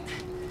get that.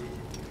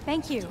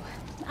 Thank you.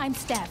 I'm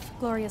Steph,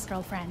 Gloria's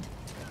girlfriend.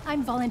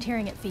 I'm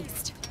volunteering at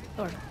Feast.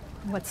 Or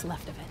what's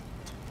left of it.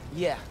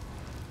 Yeah.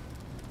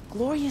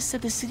 Gloria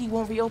said the city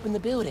won't reopen the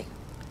building.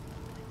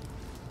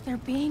 They're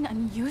being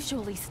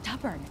unusually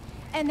stubborn.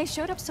 And they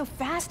showed up so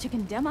fast to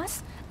condemn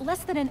us,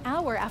 less than an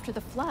hour after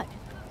the flood.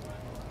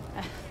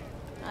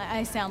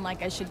 I sound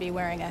like I should be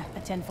wearing a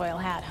tinfoil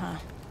hat, huh?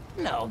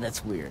 No,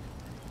 that's weird.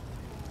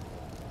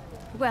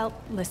 Well,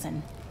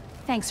 listen.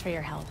 Thanks for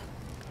your help.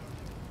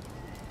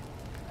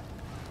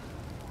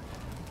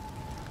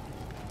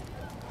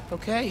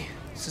 Okay,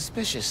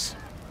 suspicious.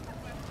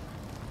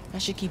 I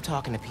should keep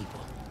talking to people.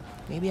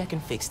 Maybe I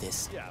can fix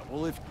this. Yeah,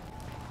 well, if...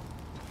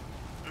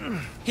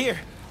 Here,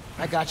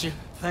 I got you.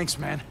 Thanks,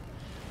 man.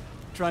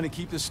 Trying to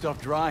keep this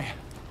stuff dry.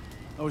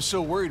 I was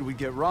so worried we'd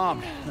get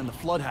robbed, then the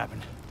flood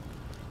happened.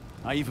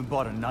 I even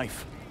bought a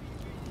knife.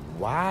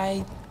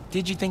 Why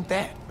did you think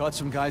that? Got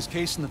some guys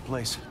casing the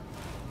place.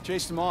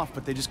 Chased them off,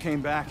 but they just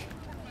came back.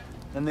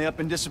 Then they up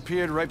and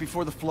disappeared right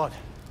before the flood.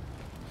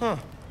 Huh.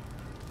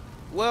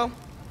 Well,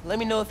 let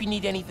me know if you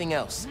need anything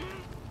else.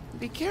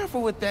 Be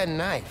careful with that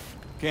knife.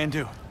 Can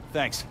do.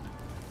 Thanks.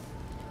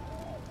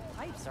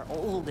 Pipes are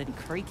old and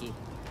creaky.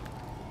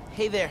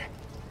 Hey there.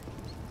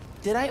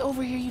 Did I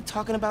overhear you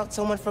talking about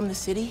someone from the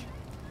city?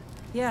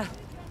 Yeah.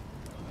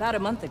 About a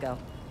month ago.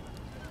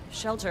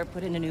 Shelter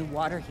put in a new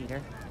water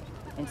heater.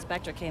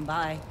 Inspector came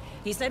by.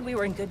 He said we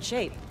were in good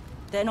shape.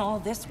 Then all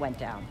this went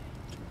down.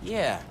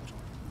 Yeah.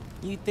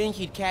 You'd think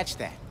he'd catch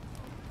that.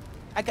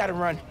 I gotta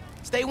run.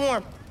 Stay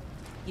warm.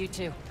 You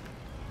too.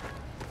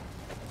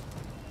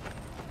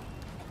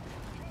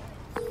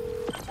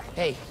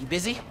 Hey, you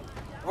busy?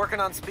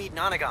 Working on Speed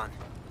Nonagon.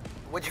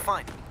 What'd you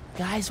find?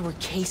 Guys were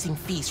casing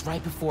Feast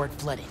right before it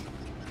flooded.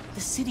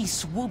 The city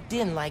swooped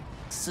in like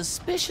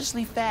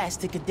suspiciously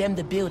fast to condemn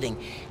the building,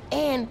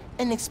 and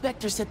an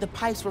inspector said the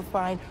pipes were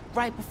fine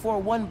right before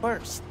one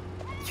burst.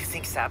 You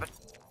think sabotage?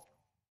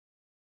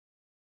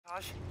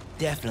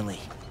 Definitely.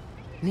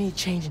 Need to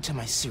change into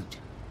my suit.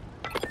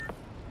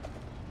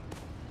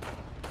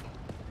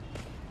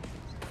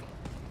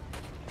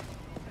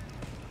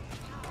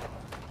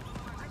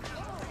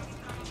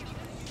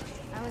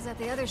 I was at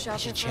the other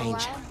shop for a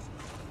change. while.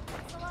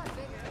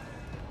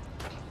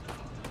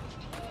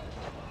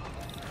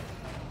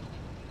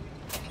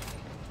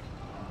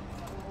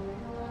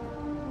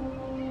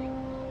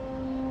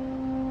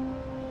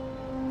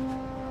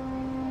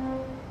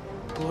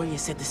 Gloria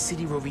said the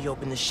city will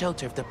reopen the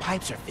shelter if the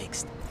pipes are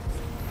fixed.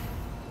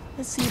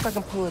 Let's see if I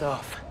can pull it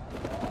off.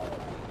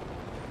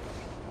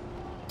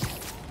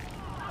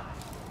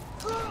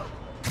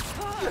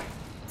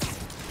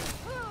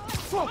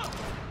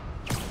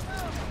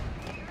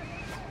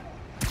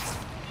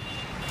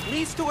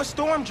 Leads to a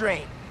storm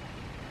drain.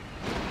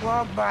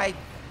 Clogged by...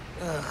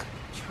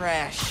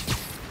 trash.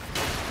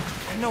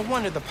 No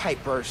wonder the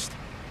pipe burst.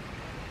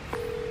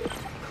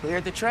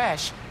 Cleared the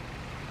trash.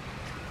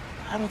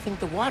 I don't think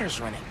the water's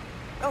running.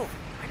 Oh,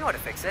 I know how to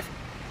fix it.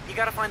 You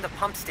gotta find the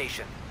pump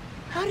station.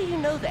 How do you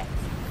know that?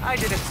 I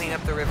did a Clean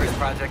Up the Rivers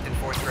project in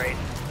 4th grade.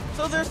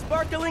 So they're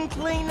sparkling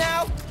clean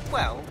now?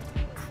 Well,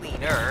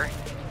 cleaner.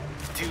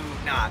 Do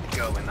not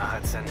go in the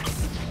Hudson.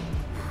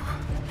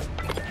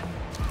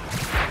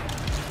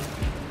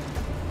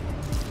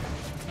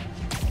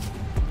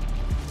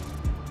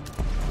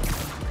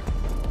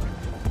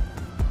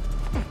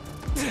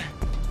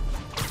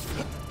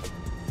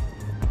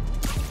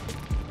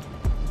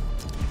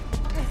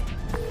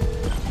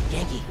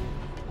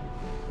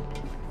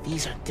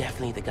 These are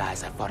definitely the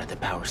guys I fought at the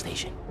power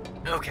station.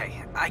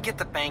 Okay, I get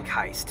the bank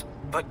heist,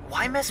 but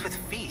why mess with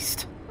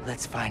Feast?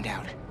 Let's find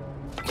out.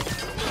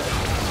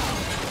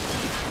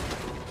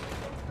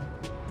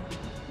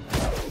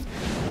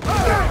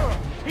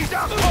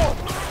 Tell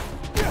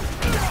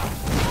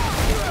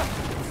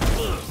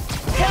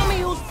me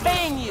who's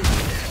paying you!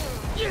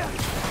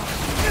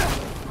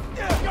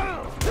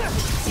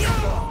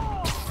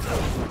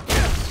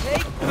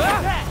 Take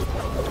that!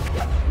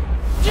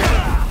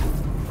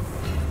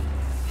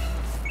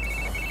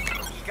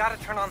 You gotta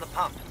turn on the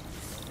pump.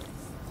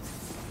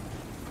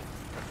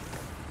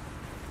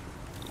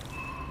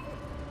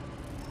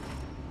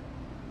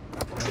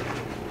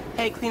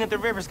 Hey, clean up the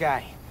rivers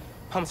guy.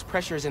 Pump's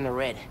pressure is in the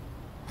red.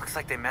 Looks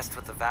like they messed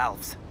with the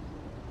valves.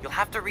 You'll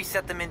have to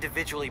reset them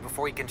individually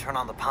before you can turn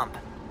on the pump.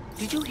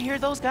 Did you hear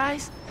those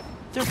guys?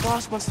 Their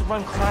boss wants to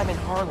run crime in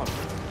Harlem.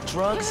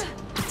 Drugs,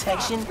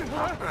 protection.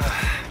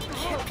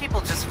 Can't people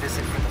just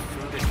visit for the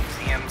food and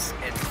museums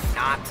and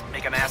not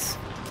make a mess?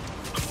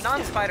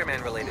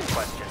 Non-Spider-Man related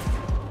question.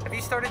 Have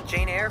you started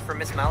Jane Eyre for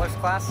Miss Maller's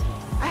class?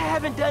 I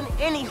haven't done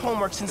any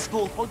homework since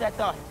school. Hold that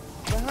thought.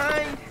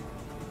 Behind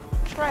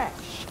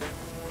trash.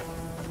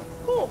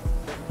 Cool.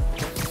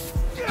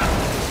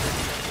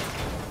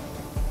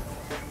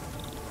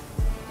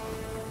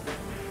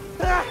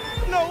 Ah,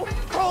 no,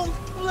 cold.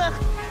 Blech.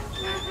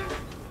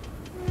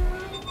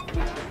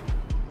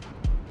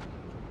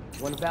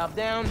 One valve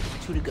down,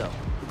 2 to go.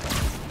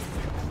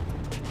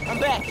 I'm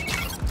back.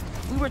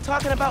 We were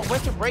talking about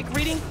winter break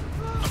reading?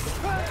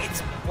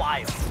 It's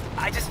wild.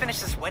 I just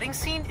finished this wedding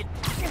scene.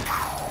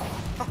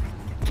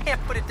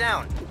 Can't put it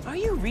down. Are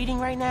you reading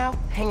right now?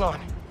 Hang on.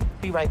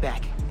 Be right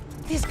back.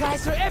 These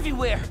guys are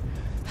everywhere.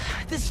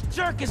 This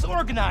jerk is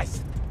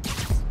organized.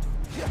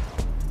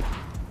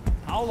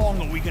 How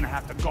long are we gonna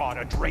have to guard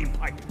a drain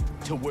pipe?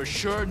 Till we're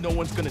sure no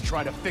one's gonna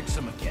try to fix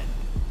them again.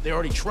 They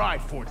already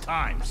tried 4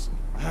 times.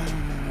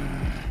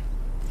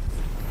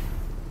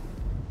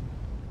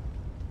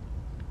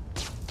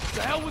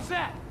 The hell was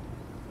that?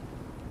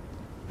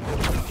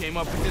 You came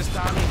up with this,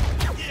 Tommy?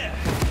 Yeah.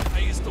 I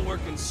used to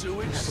work in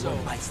sewage, so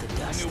I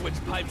knew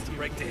which pipes to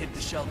break to hit the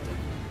shelter.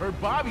 Heard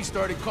Bobby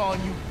started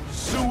calling you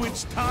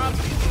Sewage Tommy.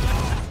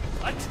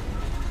 What?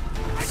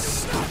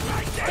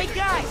 Hey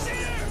guys!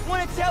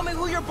 Wanna tell me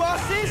who your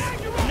boss is?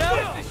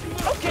 No?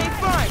 Okay,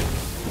 fine.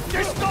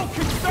 This don't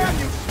concern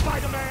you,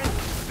 Spider-Man!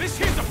 This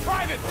here's a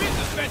private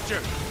business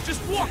venture!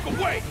 Just walk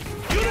away!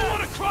 You don't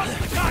want to cross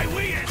the guy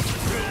we in!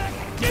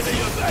 Give me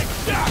your leg!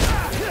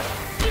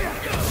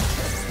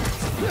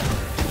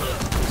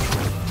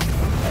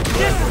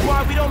 This is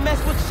why we don't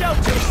mess with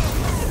shelters!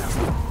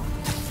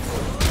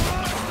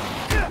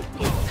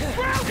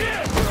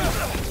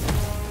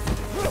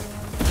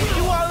 If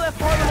you all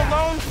left Harlem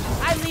alone,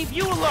 I leave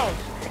you alone.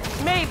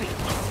 Maybe.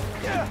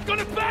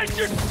 Gonna bash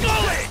your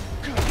skull in!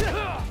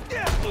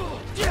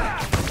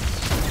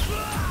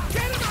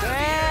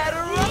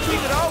 Batter up! We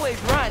could always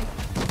run.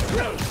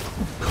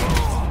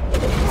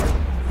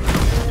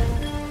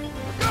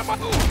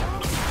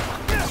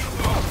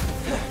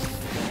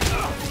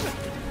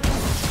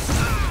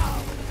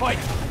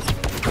 Fight!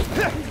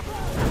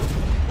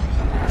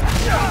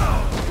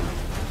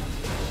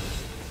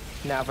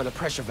 Now for the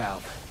pressure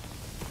valve.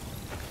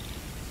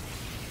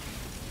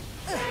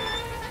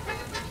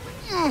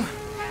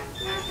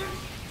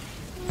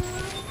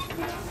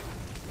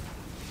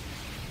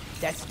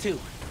 That's 2.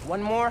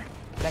 One more,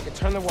 and I can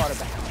turn the water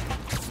back on.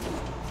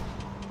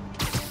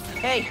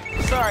 Hey,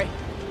 sorry.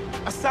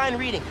 Assign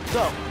reading.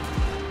 Go.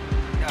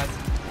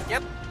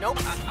 Yep,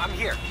 nope, I'm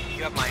here.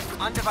 You have my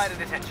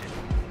undivided attention.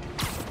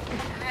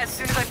 As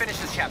soon as I finish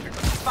this chapter,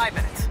 5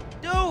 minutes.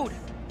 Dude!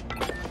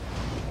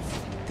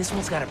 This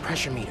one's got a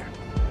pressure meter.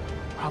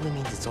 Probably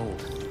means it's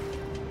old.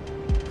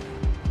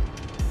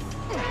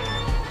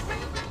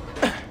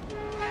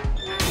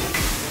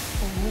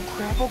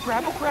 Oh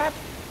crap, oh crap.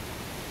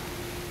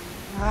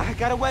 I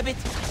gotta web it.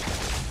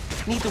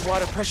 Need the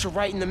water pressure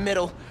right in the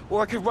middle,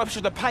 or it could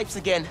rupture the pipes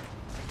again.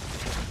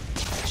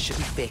 Should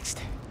be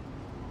fixed.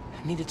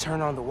 Need to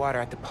turn on the water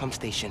at the pump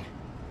station.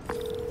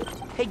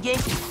 Hey,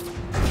 Genki,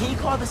 can you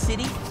call the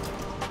city?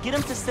 Get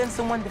them to send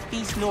someone to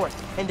Feast North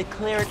and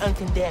declare it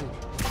uncondemned.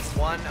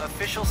 One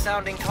official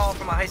sounding call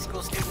from a high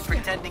school student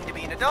pretending to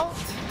be an adult,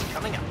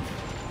 coming up.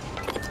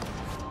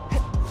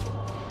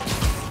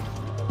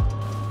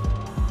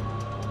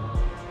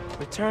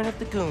 Return of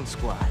the Goon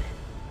Squad.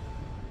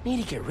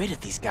 Need to get rid of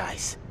these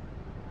guys.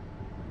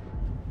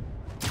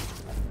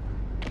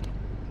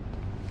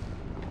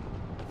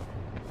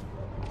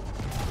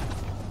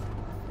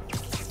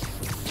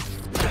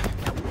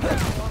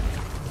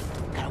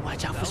 Gotta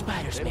watch out for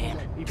spiders, man.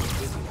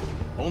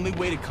 Only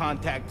way to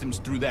contact him's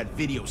through that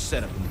video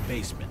setup in the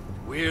basement.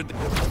 Weird.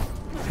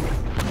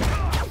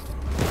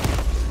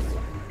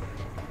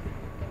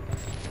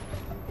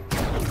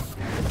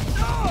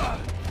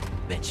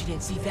 Bet you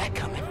didn't see that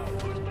coming.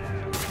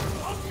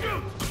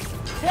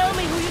 Tell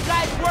me who you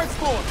guys work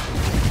for!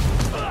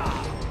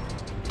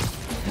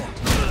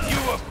 You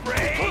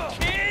afraid,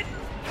 kid?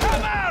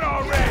 Come out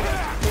already!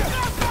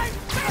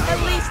 At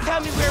least tell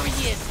me where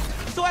he is,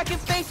 so I can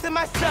face him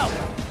myself!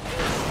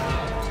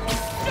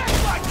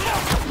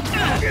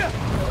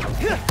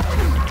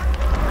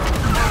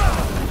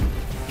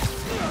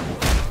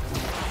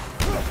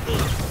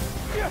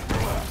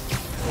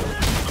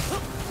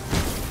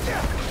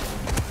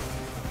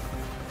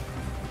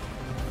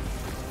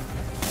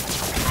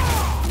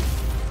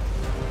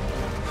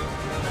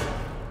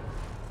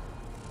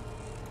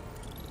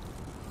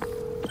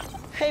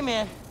 Hey,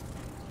 man.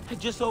 I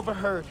just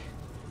overheard.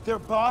 Their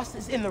boss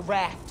is in the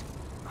raft.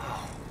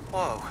 Oh,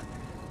 whoa.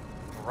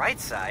 Right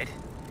side?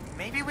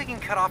 Maybe we can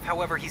cut off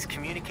however he's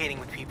communicating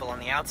with people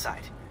on the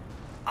outside.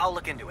 I'll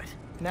look into it.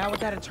 Now we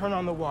gotta turn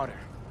on the water.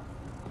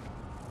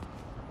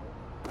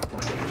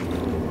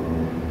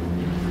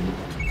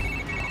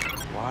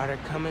 Water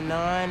coming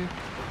on.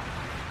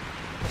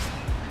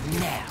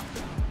 Now.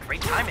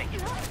 Great timing.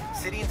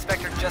 City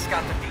Inspector just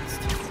got the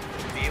beast.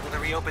 Should be able to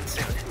reopen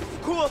soon.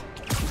 Cool.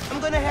 I'm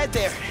gonna head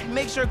there.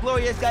 Make sure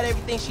Gloria's got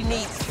everything she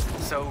needs.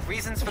 So,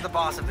 reasons for the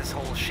boss of this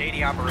whole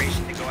shady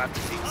operation to go after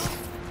Beast.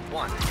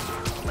 1.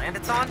 The land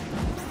it's on?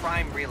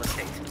 Prime real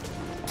estate.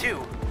 2.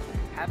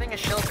 Having a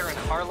shelter in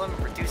Harlem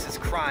reduces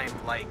crime,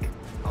 like,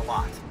 a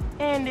lot.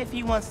 And if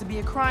he wants to be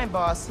a crime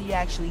boss, he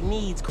actually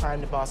needs crime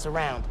to boss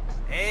around.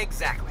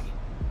 Exactly.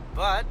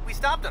 But we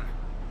stopped him.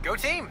 Go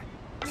team!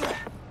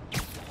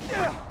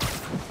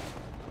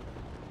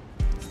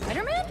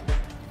 Spider-Man?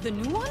 The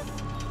new one?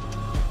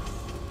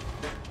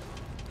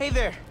 Hey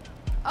there.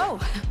 Oh,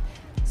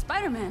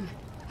 Spider-Man.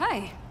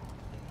 Hi.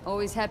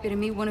 Always happy to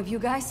meet one of you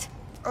guys.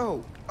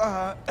 Oh,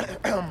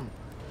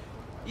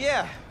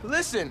 yeah,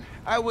 listen.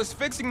 I was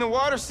fixing the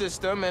water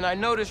system and I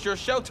noticed your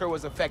shelter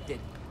was affected.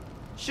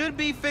 Should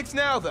be fixed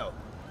now, though.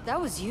 That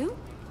was you?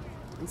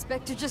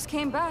 Inspector just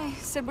came by,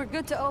 said we're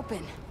good to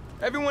open.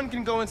 Everyone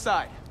can go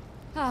inside.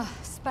 Ah,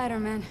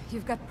 Spider-Man,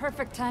 you've got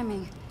perfect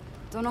timing.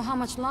 Don't know how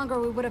much longer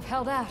we would have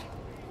held out.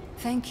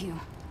 Thank you.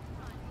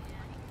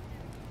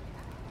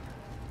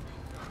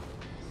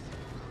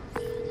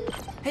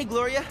 Hey,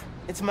 Gloria.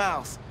 It's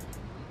Miles.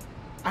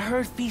 I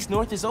heard Feast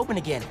North is open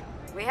again.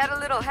 We had a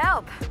little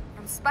help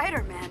from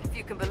Spider-Man, if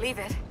you can believe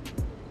it.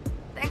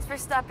 Thanks for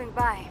stopping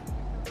by.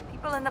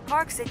 People in the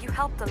park said you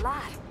helped a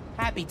lot.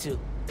 Happy to.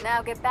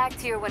 Now get back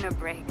to your winter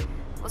break.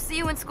 We'll see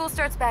you when school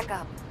starts back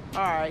up.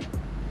 All right.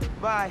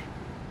 Bye.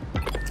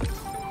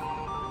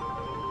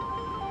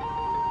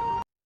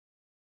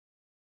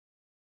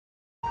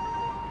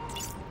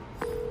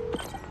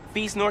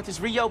 Feast North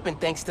is reopened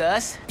thanks to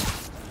us.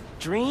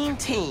 Dream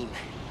team.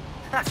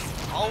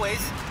 Always.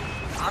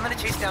 I'm gonna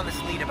chase down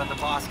this lead about the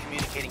boss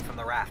communicating from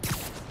the raft.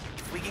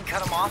 If we can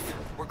cut him off,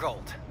 we're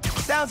gold.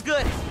 Sounds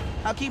good.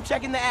 I'll keep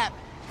checking the app.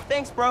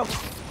 Thanks, bro.